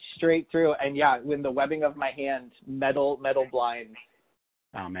and went straight through. And yeah, in the webbing of my hand, metal blinds.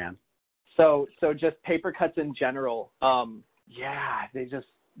 Oh man. So just paper cuts in general. They just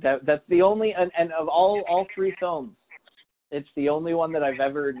that's the only and of all three films, it's the only one that I've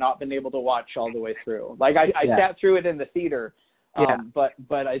ever not been able to watch all the way through. Like I sat through it in the theater, but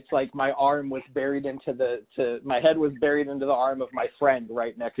it's like my arm was buried into my head was buried into the arm of my friend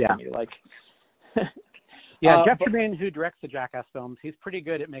right next to me. Like, Jeff Tremaine, who directs the Jackass films, he's pretty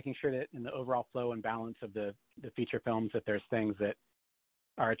good at making sure that in the overall flow and balance of the feature films, that there's things that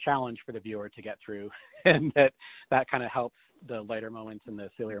are a challenge for the viewer to get through, and that kind of helps the lighter moments and the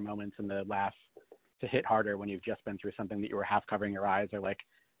sillier moments and the laughs to hit harder when you've just been through something that you were half covering your eyes or like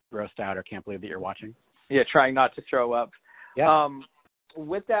grossed out or can't believe that you're watching. Yeah, trying not to throw up. Yeah.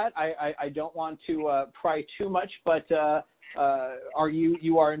 With that, I don't want to pry too much, but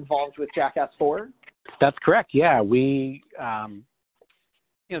you are involved with Jackass 4? That's correct. Yeah, we,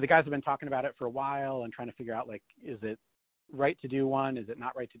 the guys have been talking about it for a while and trying to figure out, like, is it right to do one? Is it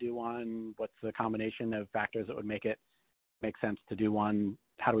not right to do one? What's the combination of factors that would make it make sense to do one?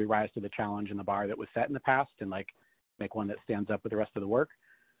 How do we rise to the challenge and the bar that was set in the past and like make one that stands up with the rest of the work?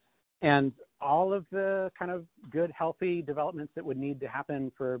 And all of the kind of good, healthy developments that would need to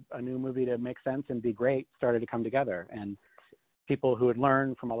happen for a new movie to make sense and be great started to come together. And people who had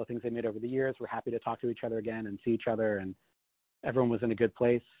learned from all the things they made over the years were happy to talk to each other again and see each other. And everyone was in a good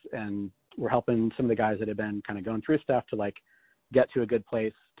place. And we're helping some of the guys that have been kind of going through stuff to like get to a good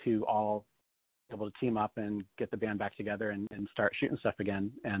place to all be able to team up and get the band back together and start shooting stuff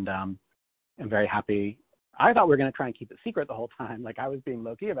again. And I'm very happy. I thought we were going to try and keep it secret the whole time. Like I was being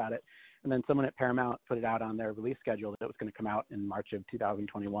low-key about it. And then someone at Paramount put it out on their release schedule that it was going to come out in March of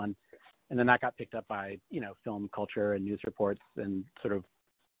 2021. And then that got picked up by, film culture and news reports, and sort of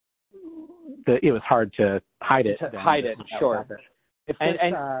it was hard to hide it. Sure.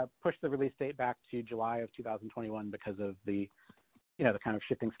 It pushed the release date back to July of 2021 because of the kind of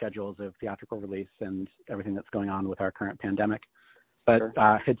shifting schedules of theatrical release and everything that's going on with our current pandemic. But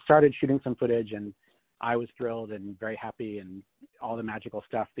had started shooting some footage, and I was thrilled and very happy, and all the magical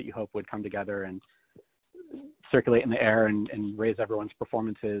stuff that you hope would come together and circulate in the air and raise everyone's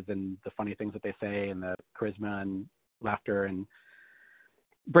performances, and the funny things that they say, and the charisma and laughter and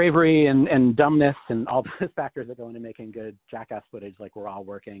bravery and dumbness and all the factors that go into making good Jackass footage. Like we're all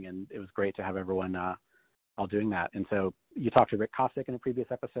working, and it was great to have everyone all doing that. And so you talked to Rick Kosick in a previous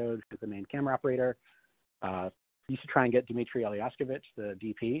episode, who's the main camera operator. You should try and get Dmitry Alyashkovich, the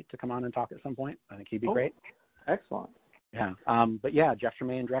DP, to come on and talk at some point. I think he'd be great. Excellent. Yeah. But yeah, Jeff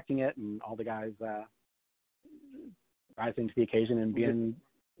Tremaine directing it, and all the guys rising to the occasion and being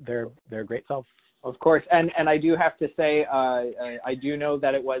their great selves. Of course. And I do have to say, I do know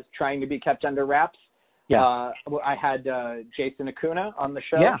that it was trying to be kept under wraps. Yeah. I had Jason Acuna on the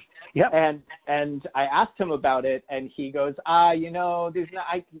show. Yeah. Yep. And I asked him about it, and he goes, there's not.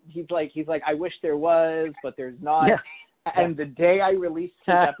 He's like, I wish there was, but there's not. Yeah. And the day I released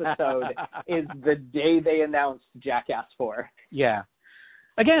his episode is the day they announced Jackass 4. Yeah.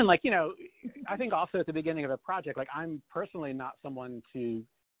 Again, I think also at the beginning of a project, like I'm personally not someone to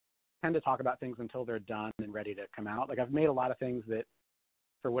tend to talk about things until they're done and ready to come out. Like I've made a lot of things that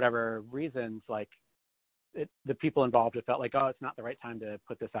for whatever reasons, like the people involved have felt like, oh, it's not the right time to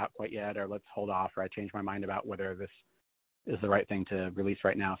put this out quite yet, or let's hold off, or I changed my mind about whether this is the right thing to release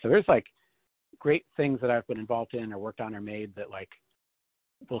right now. So there's like great things that I've been involved in or worked on or made that like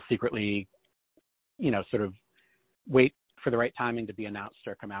will secretly, sort of wait for the right timing to be announced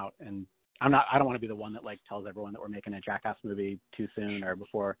or come out. And I don't want to be the one that like tells everyone that we're making a Jackass movie too soon or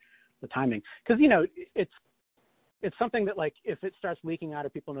before the timing. Cause it's something that like, if it starts leaking out or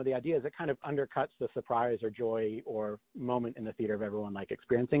people know the ideas, it kind of undercuts the surprise or joy or moment in the theater of everyone like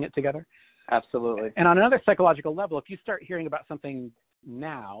experiencing it together. Absolutely. And on another psychological level, if you start hearing about something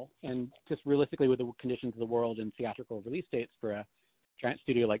now and just realistically with the conditions of the world and theatrical release dates for a giant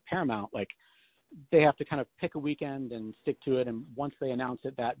studio like Paramount, like they have to kind of pick a weekend and stick to it. And once they announce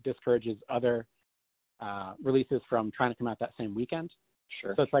it, that discourages other releases from trying to come out that same weekend.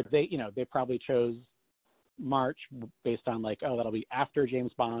 Sure. So it's like they probably chose March based on like, oh, that'll be after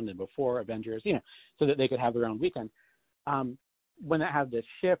James Bond and before Avengers, so that they could have their own weekend. When that had this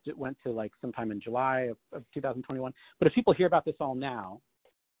shift, it went to like sometime in July of 2021. But if people hear about this all now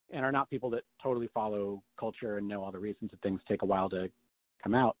and are not people that totally follow culture and know all the reasons that things take a while to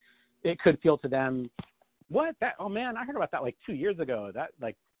come out, it could feel to them, what? That? Oh man, I heard about that like 2 years ago.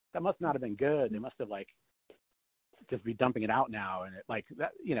 That must not have been good. They must have like just be dumping it out now, and it like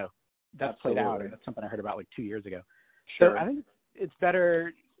that, that's played out. And that's something I heard about like 2 years ago. Sure. So I think it's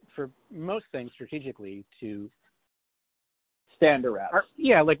better for most things strategically to stand around.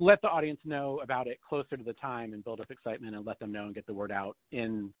 Like let the audience know about it closer to the time and build up excitement and let them know and get the word out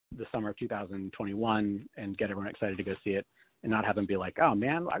in the summer of 2021 and get everyone excited to go see it, and not have them be like, oh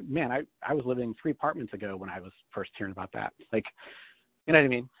man, I was living 3 apartments ago when I was first hearing about that. Like, you know what I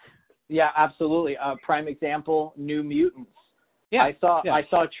mean? Yeah, absolutely. Prime example, New Mutants. Yeah. I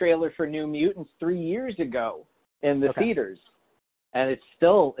saw a trailer for New Mutants 3 years ago in the theaters, and it's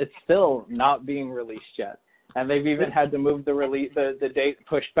still not being released yet. And they've even had to move the date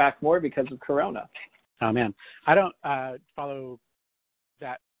pushed back more because of Corona. Oh man, I don't follow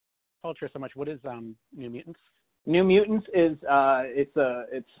that culture so much. What is New Mutants? New Mutants is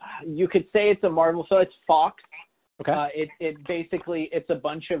you could say it's a Marvel, so it's Fox. Okay. It basically it's a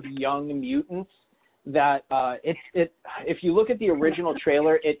bunch of young mutants that if you look at the original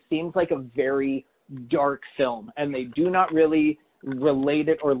trailer, it seems like a very dark film, and they do not really relate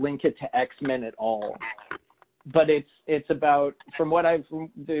it or link it to X-Men at all. But it's about, from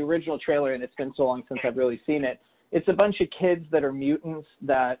the original trailer, and it's been so long since I've really seen it, it's a bunch of kids that are mutants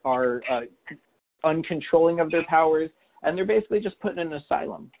that are uncontrolling of their powers, and they're basically just put in an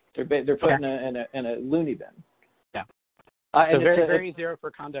asylum. They're put in a loony bin. Yeah. And so very zero for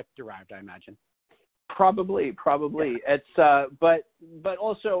conduct derived, I imagine. Probably. Yeah. It's but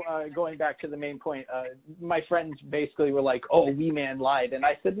also going back to the main point, my friends basically were like, "Oh, Wee Man lied," and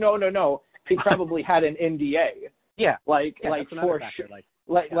I said, "No. He probably had an NDA." Yeah. Like for sure.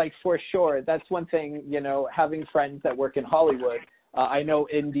 Like for sure. That's one thing. Having friends that work in Hollywood, I know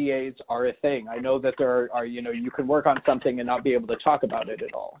NDAs are a thing. I know that there are you can work on something and not be able to talk about it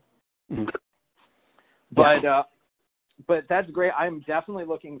at all. Mm-hmm. But that's great. I'm definitely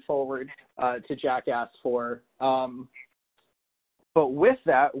looking forward to Jackass 4. But with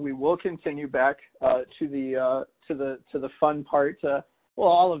that, we will continue back to the fun part.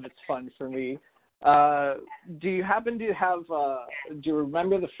 All of it's fun for me. Do you happen to have? Do you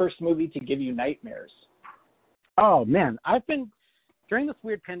remember the first movie to give you nightmares? Oh man, I've been during this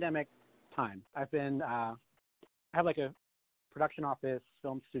weird pandemic time. I have like a production office,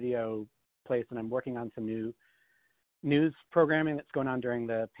 film studio place, and I'm working on some new news programming that's going on during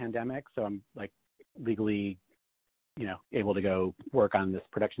the pandemic. So I'm like legally, able to go work on this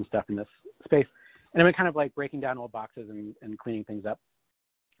production stuff in this space. And I've been kind of like breaking down old boxes and cleaning things up.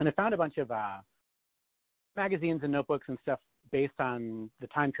 And I found a bunch of magazines and notebooks and stuff based on the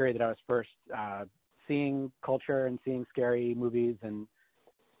time period that I was first seeing culture and seeing scary movies and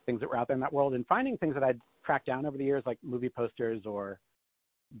things that were out there in that world, and finding things that I'd tracked down over the years, like movie posters or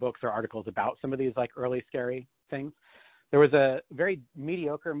books or articles about some of these like early scary things. There was a very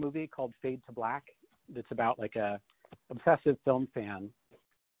mediocre movie called Fade to Black that's about like a obsessive film fan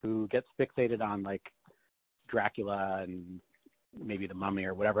who gets fixated on like Dracula and maybe the Mummy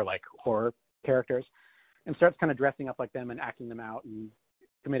or whatever, like horror characters, and starts kind of dressing up like them and acting them out and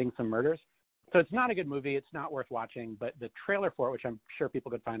committing some murders. So it's not a good movie. It's not worth watching, but the trailer for it, which I'm sure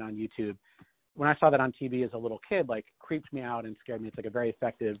people could find on YouTube, when I saw that on TV as a little kid, like creeped me out and scared me. It's like a very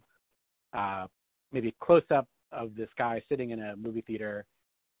effective, maybe close up of this guy sitting in a movie theater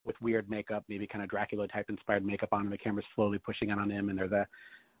with weird makeup, maybe kind of Dracula type inspired makeup on him. The camera's slowly pushing in on him, and there's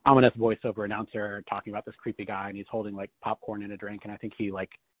ominous voiceover announcer talking about this creepy guy, and he's holding like popcorn and a drink, and I think he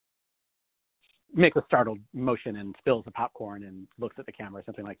like makes a startled motion and spills the popcorn and looks at the camera or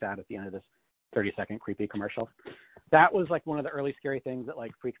something like that at the end of this 30-second creepy commercial. That was like one of the early scary things that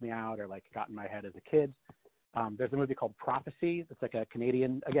like freaked me out or like got in my head as a kid. There's a movie called Prophecy. It's like a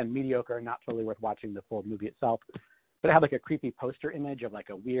Canadian, again, mediocre, not totally worth watching the full movie itself, but it had like a creepy poster image of like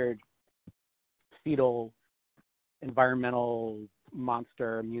a weird fetal environmental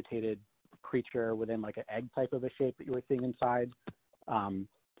monster mutated creature within like an egg type of a shape that you were seeing inside.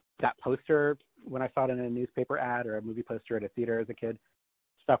 That poster, when I saw it in a newspaper ad or a movie poster at a theater as a kid,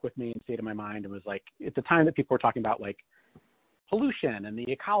 stuck with me and stayed in my mind, and was like, it's a time that people were talking about like pollution and the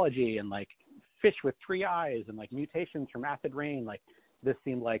ecology and like fish with 3 eyes and like mutations from acid rain. Like this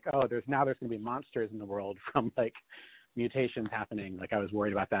seemed like, oh, there's going to be monsters in the world from like mutations happening. Like I was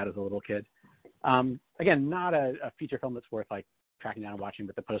worried about that as a little kid. Again, not a feature film that's worth like tracking down and watching,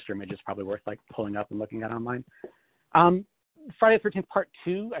 but the poster image is probably worth like pulling up and looking at online. Friday the 13th Part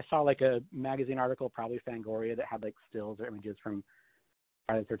 2, I saw like a magazine article, probably Fangoria, that had like stills or images from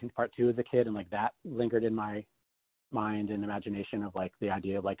Friday the 13th Part 2 as a kid, and like that lingered in my mind and imagination of like the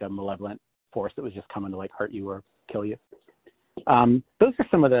idea of like a malevolent force that was just coming to like hurt you or kill you. Those are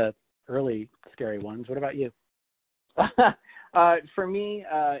some of the early scary ones. What about you? For me,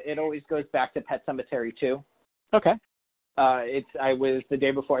 it always goes back to Pet Sematary 2. Okay. I was the day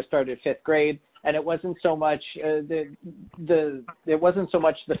before I started 5th grade, and it wasn't so much it wasn't so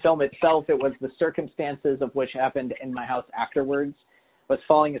much the film itself. It was the circumstances of which happened in my house afterwards. I was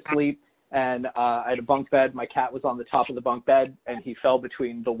falling asleep, and I had a bunk bed. My cat was on the top of the bunk bed, and he fell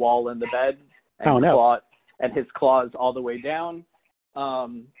between the wall and the bed, and his claws all the way down.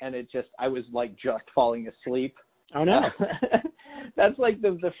 And I was like just falling asleep. Oh no. That's like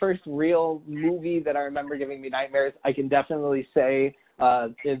the first real movie that I remember giving me nightmares. I can definitely say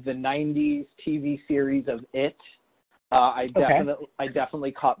is the 90s TV series of It. I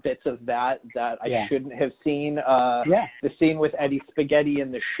definitely caught bits of that I shouldn't have seen. The scene with Eddie Spaghetti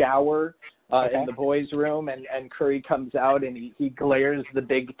in the shower in the boys' room, and Curry comes out and he glares the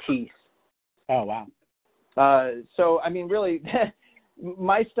big teeth. Oh, wow. So, I mean, really,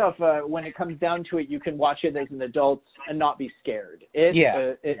 my stuff, when it comes down to it, you can watch it as an adult and not be scared.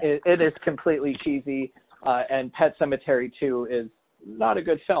 It is completely cheesy, and Pet Sematary 2 is not a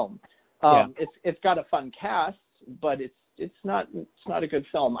good film. It's got a fun cast, but it's not a good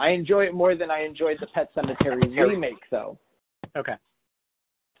film. I enjoy it more than I enjoyed the Pet Sematary remake, though. Okay.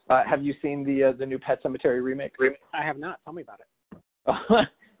 Have you seen the new Pet Sematary remake? I have not. Tell me about it.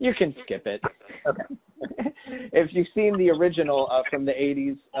 You can skip it. Okay. If you've seen the original from the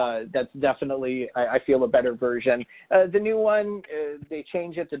 80s, that's definitely, I feel, a better version. The new one, they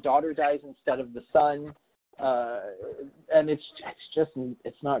change it. The daughter dies instead of the son. And it's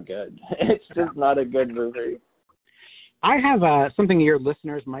not good. It's just not a good movie. I have something your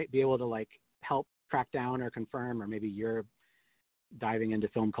listeners might be able to like help track down or confirm, or maybe you're diving into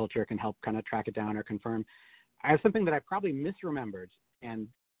film culture can help kind of track it down or confirm. I have something that I probably misremembered and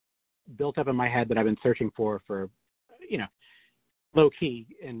built up in my head that I've been searching for low key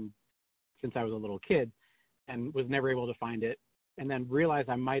since I was a little kid, and was never able to find it, and then realized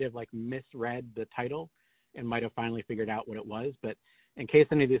I might have like misread the title and might have finally figured out what it was. But in case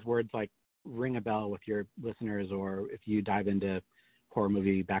any of these words like ring a bell with your listeners, or if you dive into horror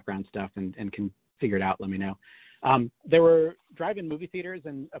movie background stuff and can figure it out, let me know. There were drive-in movie theaters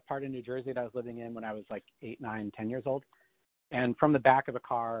in a part of New Jersey that I was living in when I was like 8, 9, 10 years old. And from the back of a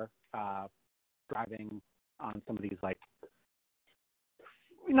car, driving on some of these like,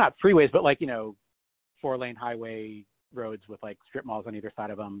 not freeways, but like, 4-lane highway roads with like strip malls on either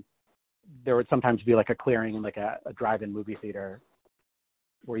side of them, there would sometimes be like a clearing and like a drive-in movie theater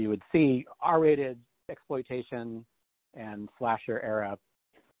where you would see R-rated exploitation and slasher era,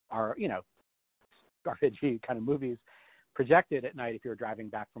 garbagey kind of movies projected at night if you were driving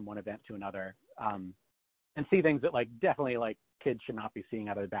back from one event to another, and see things that like definitely like kids should not be seeing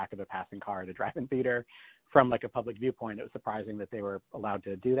out of the back of a passing car at a drive-in theater from like a public viewpoint. It was surprising that they were allowed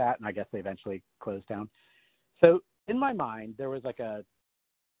to do that, and I guess they eventually closed down. So in my mind, there was like a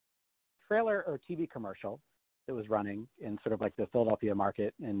trailer or TV commercial that was running in sort of like the Philadelphia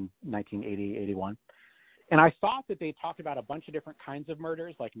market in 1980, 81. And I thought that they talked about a bunch of different kinds of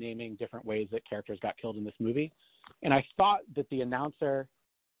murders, like naming different ways that characters got killed in this movie. And I thought that the announcer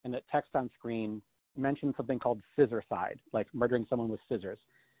and the text on screen mentioned something called scissorcide, like murdering someone with scissors.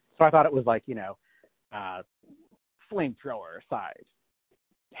 So I thought it was like, flamethrower side,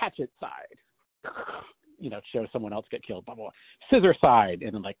 hatchet side, show someone else get killed, blah, blah, blah. Scissor side,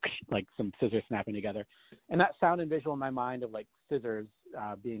 and then like some scissors snapping together. And that sound and visual in my mind of like scissors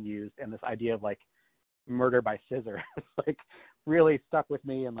being used, and this idea of like murder by scissors like really stuck with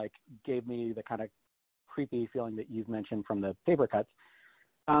me and like gave me the kind of creepy feeling that you've mentioned from the paper cuts.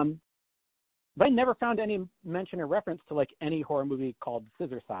 But I never found any mention or reference to like any horror movie called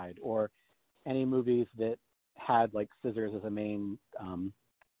Scissor Side, or any movies that had like scissors as a main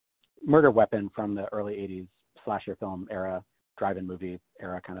murder weapon from the early 80s slasher film era, drive-in movie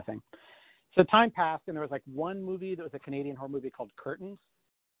era kind of thing. So time passed, and there was like one movie that was a Canadian horror movie called Curtains,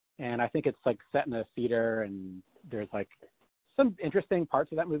 and I think it's like set in a theater, and there's like some interesting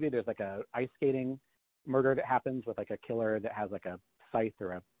parts of that movie. There's like a ice skating murder that happens with like a killer that has like a scythe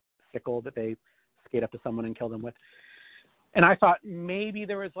or a sickle that they skate up to someone and kill them with. And I thought maybe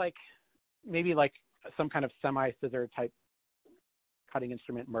there was like some kind of semi-scissor type cutting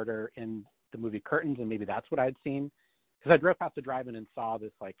instrument murder in the movie Curtains, and maybe that's what I'd seen, because I drove past the drive-in and saw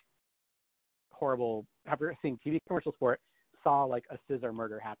this like horrible, after seeing TV commercials for it, saw like a scissor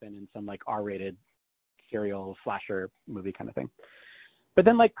murder happen in some like R-rated serial slasher movie kind of thing. But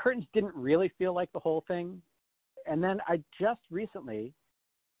then like Curtains didn't really feel like the whole thing. And then I just recently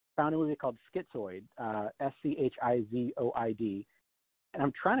found a movie called Schizoid, Schizoid. And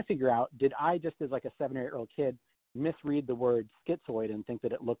I'm trying to figure out, did I just as like a 7 or 8 year old kid misread the word schizoid and think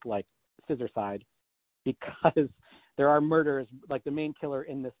that it looked like Scissor Side? Because there are murders, like the main killer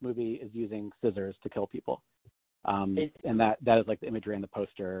in this movie is using scissors to kill people. And that is like the imagery in the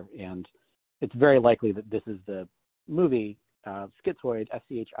poster. And it's very likely that this is the movie, Schizoid,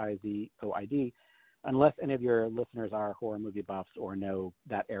 Schizoid, unless any of your listeners are horror movie buffs or know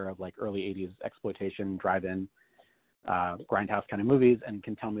that era of like early 80s exploitation, drive-in, grindhouse kind of movies, and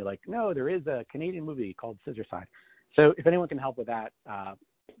can tell me like, no, there is a Canadian movie called Scissor Side. So if anyone can help with that,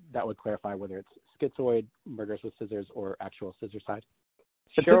 that would clarify whether it's Schizoid, murders with scissors, or actual Scissor Side.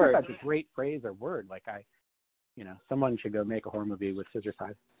 But Sure. Scissor Side's a great phrase or word. Like someone should go make a horror movie with Scissor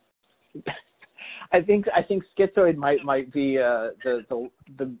Side. I think schizoid might be the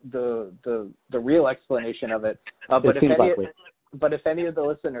real explanation of it. But if any of the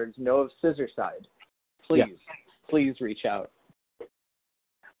listeners know of Scissor Side, please reach out.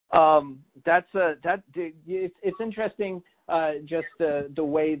 It's interesting, just the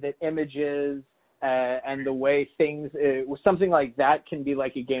way that images and the way things, something like that can be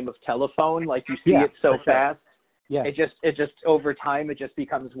like a game of telephone. Like you see it so fast. Yeah. It just over time it just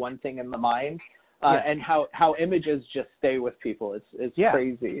becomes one thing in the mind. And how images just stay with people. It's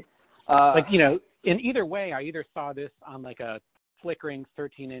crazy. In either way, I either saw this on like a flickering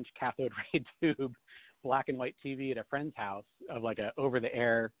 13-inch cathode ray tube black and white TV at a friend's house of like a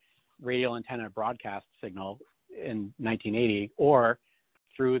over-the-air radio antenna broadcast signal in 1980, or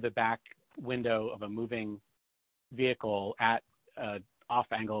through the back window of a moving vehicle at an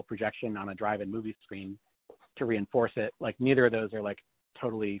off-angle projection on a drive-in movie screen to reinforce it. Like neither of those are like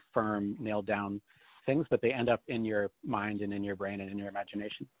totally firm, nailed down things, but they end up in your mind and in your brain and in your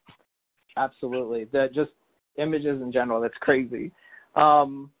imagination. Absolutely. Just images in general, that's crazy.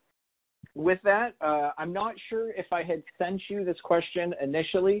 With that, I'm not sure if I had sent you this question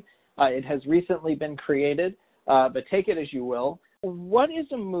initially. It has recently been created, but take it as you will. What is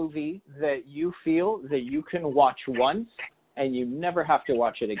a movie that you feel that you can watch once and you never have to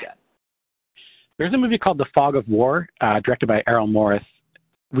watch it again? There's a movie called The Fog of War, directed by Errol Morris.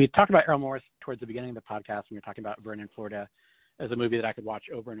 We talked about Errol Morris towards the beginning of the podcast when we were talking about Vernon, Florida, as a movie that I could watch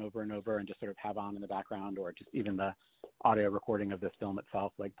over and over and over and just sort of have on in the background, or just even the audio recording of this film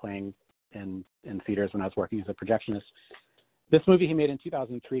itself, like playing in theaters when I was working as a projectionist. This movie he made in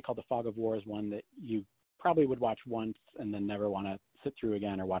 2003 called The Fog of War is one that you probably would watch once and then never want to sit through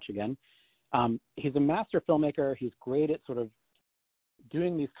again or watch again. He's a master filmmaker. He's great at sort of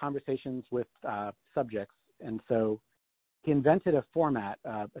doing these conversations with subjects. And so he invented a format,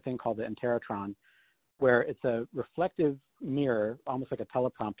 a thing called the Interrotron, where it's a reflective mirror, almost like a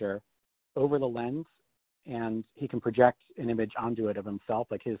teleprompter, over the lens, and he can project an image onto it of himself,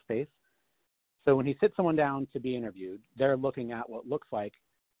 like his face. So when he sits someone down to be interviewed, they're looking at what looks like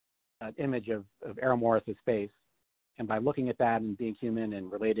an image of Errol Morris's face. And by looking at that and being human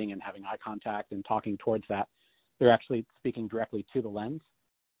and relating and having eye contact and talking towards that, they're actually speaking directly to the lens.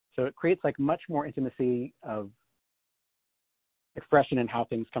 So it creates like much more intimacy of expression in how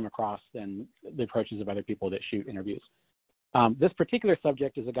things come across than the approaches of other people that shoot interviews. This particular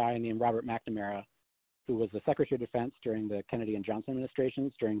subject is a guy named Robert McNamara, who was the Secretary of Defense during the Kennedy and Johnson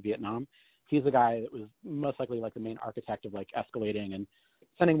administrations during Vietnam. He's the guy that was most likely like the main architect of like escalating and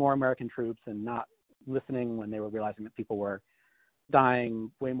sending more American troops and not listening when they were realizing that people were, dying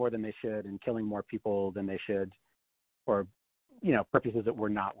way more than they should and killing more people than they should for, purposes that were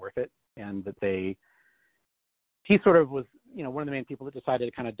not worth it. And that he sort of was, one of the main people that decided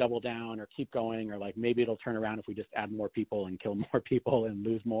to kind of double down or keep going, or like, maybe it'll turn around if we just add more people and kill more people and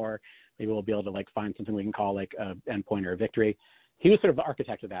lose more. Maybe we'll be able to like find something we can call like a endpoint or a victory. He was sort of the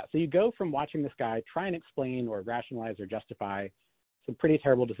architect of that. So you go from watching this guy try and explain or rationalize or justify some pretty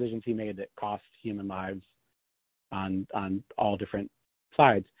terrible decisions he made that cost human lives on all different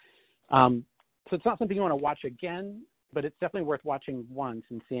sides. So it's not something you want to watch again, but it's definitely worth watching once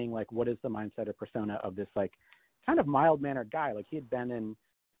and seeing like what is the mindset or persona of this like kind of mild-mannered guy. Like he had been in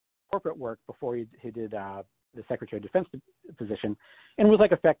corporate work before he did the Secretary of Defense position, and was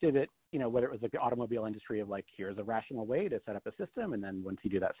like effective at, whether it was like the automobile industry of like, here's a rational way to set up a system, and then once you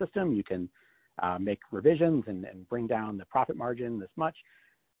do that system, you can make revisions and bring down the profit margin this much.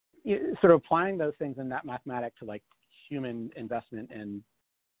 Sort of applying those things in that mathematic to like human investment in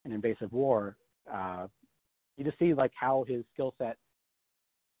an invasive war, you just see like how his skill set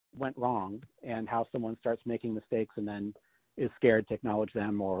went wrong and how someone starts making mistakes and then is scared to acknowledge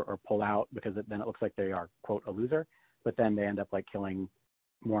them or pull out because then it looks like they are, quote, a loser, but then they end up like killing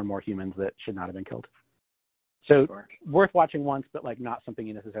more and more humans that should not have been killed. So worth watching once, but like not something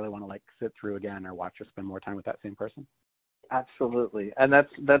you necessarily want to like sit through again or watch or spend more time with that same person. Absolutely. And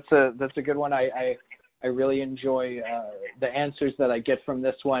that's a good one. I really enjoy the answers that I get from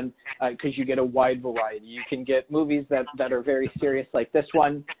this one because you get a wide variety. You can get movies that are very serious like this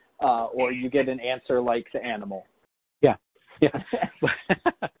one, or you get an answer like The Animal. Yeah.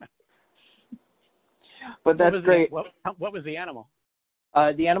 But that's great. What was The Animal?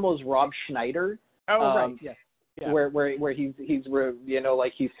 The Animal is Rob Schneider. Oh, right. Yes. Yeah. Where he's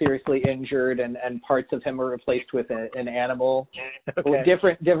like he's seriously injured and parts of him are replaced with an animal, okay.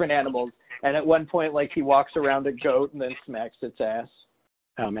 different animals, and at one point like he walks around a goat and then smacks its ass.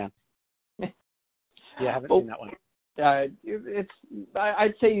 Oh man. Yeah, I haven't seen that one.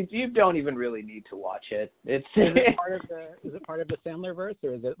 I'd say you don't even really need to watch it. Is it part of the Sandler verse,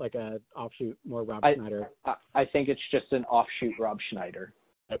 or is it like a offshoot more Rob Schneider? I think it's just an offshoot Rob Schneider.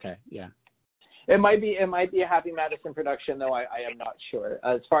 Okay, yeah. It might be a Happy Madison production, though I am not sure.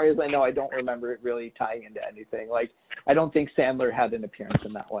 As far as I know, I don't remember it really tying into anything. Like, I don't think Sandler had an appearance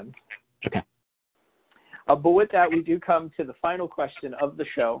in that one. Okay. But with that, we do come to the final question of the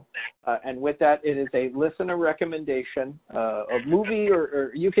show. And with that, it is a listener recommendation of movie,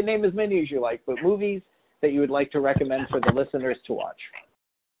 or you can name as many as you like, but movies that you would like to recommend for the listeners to watch.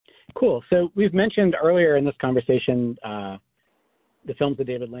 Cool. So we've mentioned earlier in this conversation the films of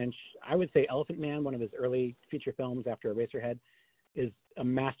David Lynch. I would say Elephant Man, one of his early feature films after Eraserhead, is a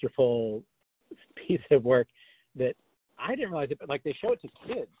masterful piece of work that I didn't realize it, but like they show it to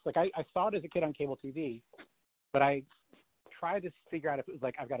kids. Like I saw it as a kid on cable TV, but I tried to figure out if it was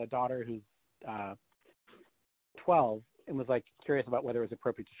like, I've got a daughter who's 12 and was like curious about whether it was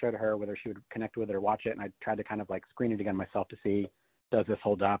appropriate to show to her, whether she would connect with it or watch it. And I tried to kind of like screen it again myself to see, does this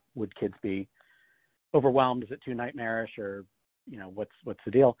hold up? Would kids be overwhelmed? Is it too nightmarish, or, what's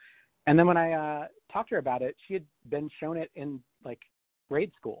the deal? And then when I talked to her about it, she had been shown it in like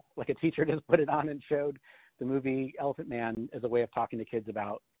grade school. Like a teacher just put it on and showed the movie Elephant Man as a way of talking to kids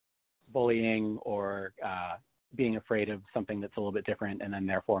about bullying or being afraid of something that's a little bit different and then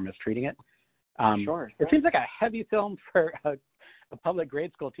therefore mistreating it. Sure. It seems like a heavy film for a public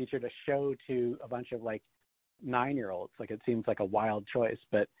grade school teacher to show to a bunch of like 9-year-olds. Like it seems like a wild choice,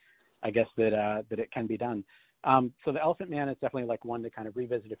 but I guess that it can be done. So The Elephant Man is definitely like one to kind of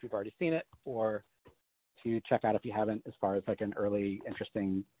revisit if you've already seen it, or to check out if you haven't, as far as like an early,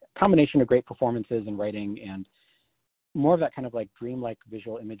 interesting combination of great performances and writing and more of that kind of like dreamlike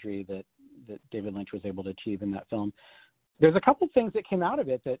visual imagery that David Lynch was able to achieve in that film. There's a couple things that came out of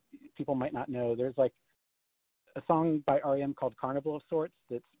it that people might not know. There's like a song by R.E.M. called Carnival of Sorts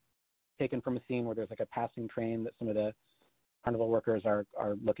that's taken from a scene where there's like a passing train that some of the carnival workers are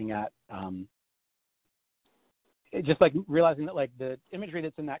looking at. It just like realizing that like the imagery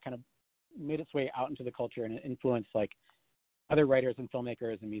that's in that kind of made its way out into the culture and it influenced like other writers and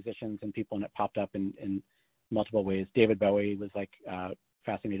filmmakers and musicians and people, and it popped up in multiple ways. David Bowie was like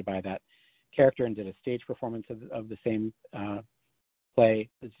fascinated by that character and did a stage performance of the same play.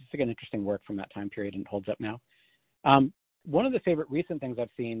 It's just like an interesting work from that time period and holds up now. One of the favorite recent things I've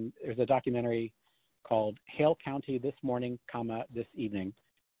seen, there's a documentary called Hale County This Morning, This Evening.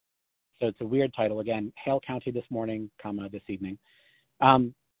 So it's a weird title. Again, Hale County This Morning, This Evening.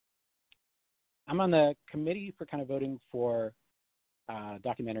 I'm on the committee for kind of voting for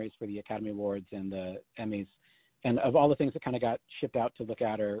documentaries for the Academy Awards and the Emmys. And of all the things that kind of got shipped out to look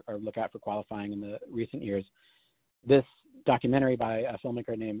at or look at for qualifying in the recent years, This documentary by a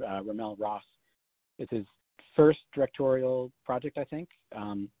filmmaker named Ramel Ross is his first directorial project, I think.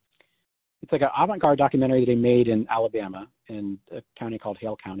 It's like an avant-garde documentary that he made in Alabama, in a county called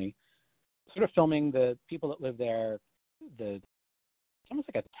Hale County, sort of filming the people that live there. It's almost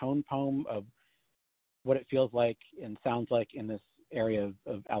like a tone poem of what it feels like and sounds like in this area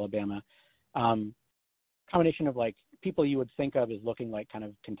of Alabama. Combination of like people you would think of as looking like kind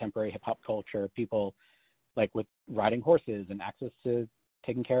of contemporary hip hop culture, people like with riding horses and access to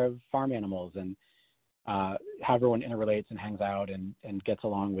taking care of farm animals, and how everyone interrelates and hangs out and gets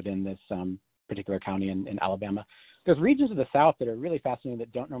along within this particular county in Alabama. There's regions of the South that are really fascinating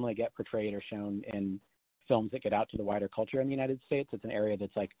that don't normally get portrayed or shown in films that get out to the wider culture in the United States. It's an area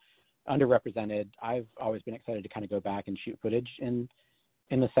that's like underrepresented. I've always been excited to kind of go back and shoot footage in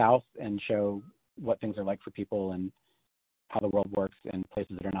the South and show what things are like for people and how the world works in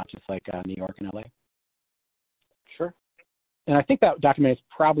places that are not just like New York and LA. Sure. And I think that documentary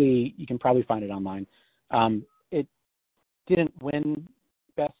is you can probably find it online. It didn't win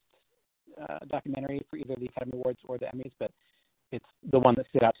Best Documentary for either the Academy Awards or the Emmys, but it's the one that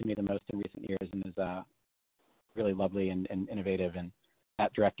stood out to me the most in recent years and is really lovely and innovative. And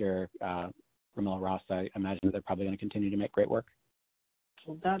that director, Ramel Ross, I imagine that they're probably going to continue to make great work.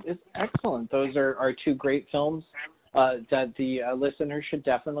 Well, that is excellent. Those are two great films that the listeners should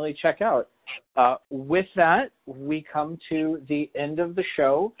definitely check out. With that, we come to the end of the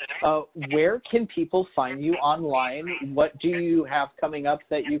show. Where can people find you online? What do you have coming up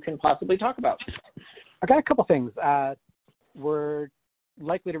that you can possibly talk about? I got a couple things. We're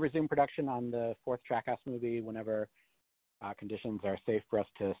likely to resume production on the fourth Trackhouse movie whenever conditions are safe for us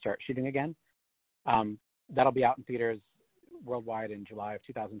to start shooting again. That'll be out in theaters worldwide in July of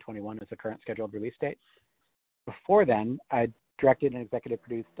 2021 is the current scheduled release date. Before then, I directed and executive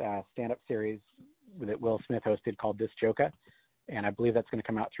produced a stand-up series that Will Smith hosted called This Joker, and I believe that's going to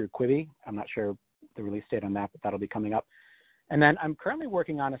come out through Quibi. I'm not sure the release date on that, but that'll be coming up. And then I'm currently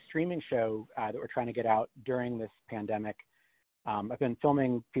working on a streaming show that we're trying to get out during this pandemic. I've been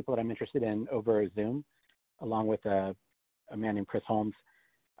filming people that I'm interested in over Zoom, along with a man named Chris Holmes,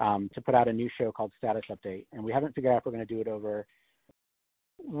 to put out a new show called Status Update. And we haven't figured out if we're going to do it over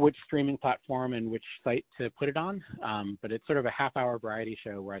which streaming platform and which site to put it on. But it's sort of a half-hour variety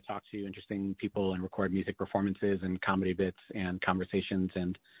show where I talk to interesting people and record music performances and comedy bits and conversations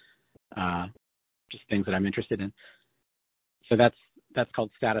and just things that I'm interested in. So that's called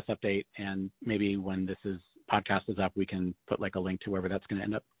Status Update. And maybe when this podcast is up, we can put like a link to wherever that's going to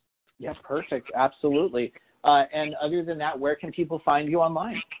end up. Yes, perfect. Absolutely. And other than that, where can people find you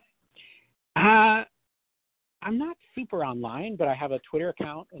online? I'm not super online, but I have a Twitter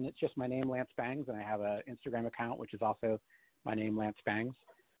account, and it's just my name, Lance Bangs, and I have an Instagram account, which is also my name, Lance Bangs.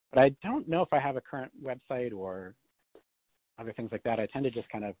 But I don't know if I have a current website or other things like that. I tend to just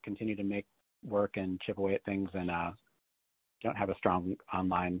kind of continue to make work and chip away at things, and don't have a strong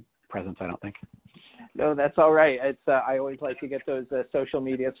online presence, I don't think. No, that's all right. It's I always like to get those social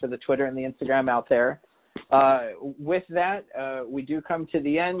medias for the Twitter and the Instagram out there. With that, we do come to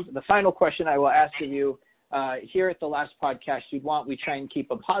the end. The final question I will ask of you, here at the Last Podcast You'd Want, we try and keep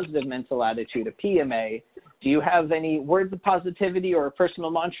a positive mental attitude, a PMA. Do you have any words of positivity or a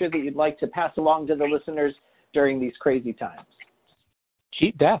personal mantra that you'd like to pass along to the listeners during these crazy times?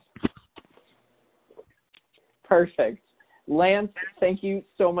 Cheat death. Perfect. Lance, thank you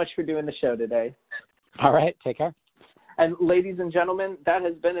so much for doing the show today. All right. Take care. And ladies and gentlemen, that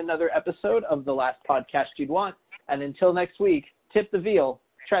has been another episode of The Last Podcast You'd Want. And until next week, tip the veal,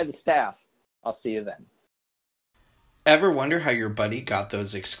 try the staff. I'll see you then. Ever wonder how your buddy got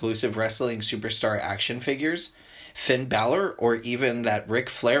those exclusive wrestling superstar action figures, Finn Balor, or even that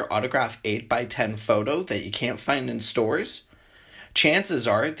Ric Flair autograph 8x10 photo that you can't find in stores? Chances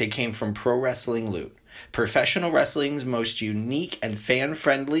are they came from Pro Wrestling Loot, professional wrestling's most unique and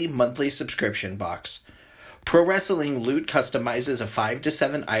fan-friendly monthly subscription box. Pro Wrestling Loot customizes a 5 to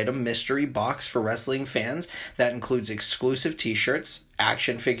 7 item mystery box for wrestling fans that includes exclusive t-shirts,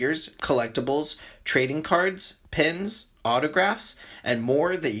 action figures, collectibles, trading cards, pins, autographs, and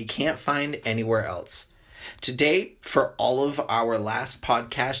more that you can't find anywhere else. Today, for all of our Last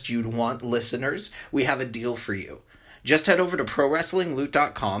Podcast You'd Want listeners, we have a deal for you. Just head over to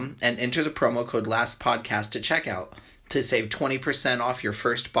ProWrestlingLoot.com and enter the promo code LASTPODCAST to checkout to save 20% off your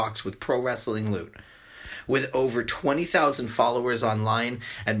first box with Pro Wrestling Loot. With over 20,000 followers online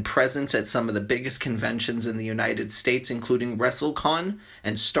and presence at some of the biggest conventions in the United States, including WrestleCon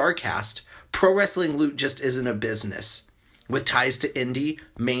and StarCast, Pro Wrestling Loot just isn't a business. With ties to indie,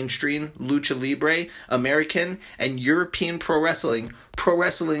 mainstream, lucha libre, American, and European pro wrestling, Pro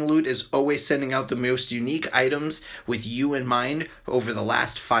Wrestling Loot is always sending out the most unique items with you in mind over the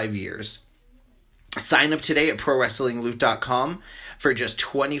last 5 years. Sign up today at ProWrestlingLoot.com for just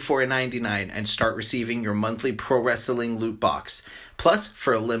 $24.99 and start receiving your monthly Pro Wrestling Loot box. Plus,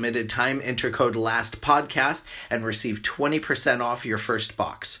 for a limited time, enter code LASTPODCAST and receive 20% off your first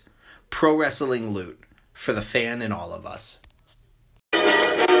box. Pro Wrestling Loot, for the fan in all of us.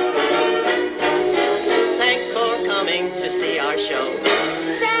 Thanks for coming to see our show.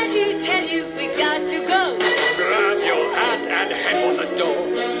 Sad to tell you, we got to go. Grab your hat and head for the door.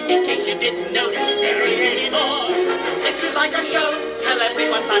 In case you didn't notice, there ain't any more. If you like our show, tell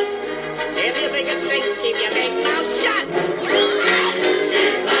everyone but. If you think it stinks, keep your big mouth shut.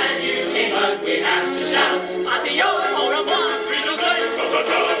 If I knew came out, we have to shout. Adios, au revoir, Riddle say.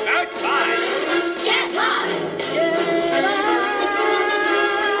 Goodbye. Get lost!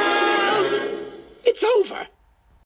 It's over.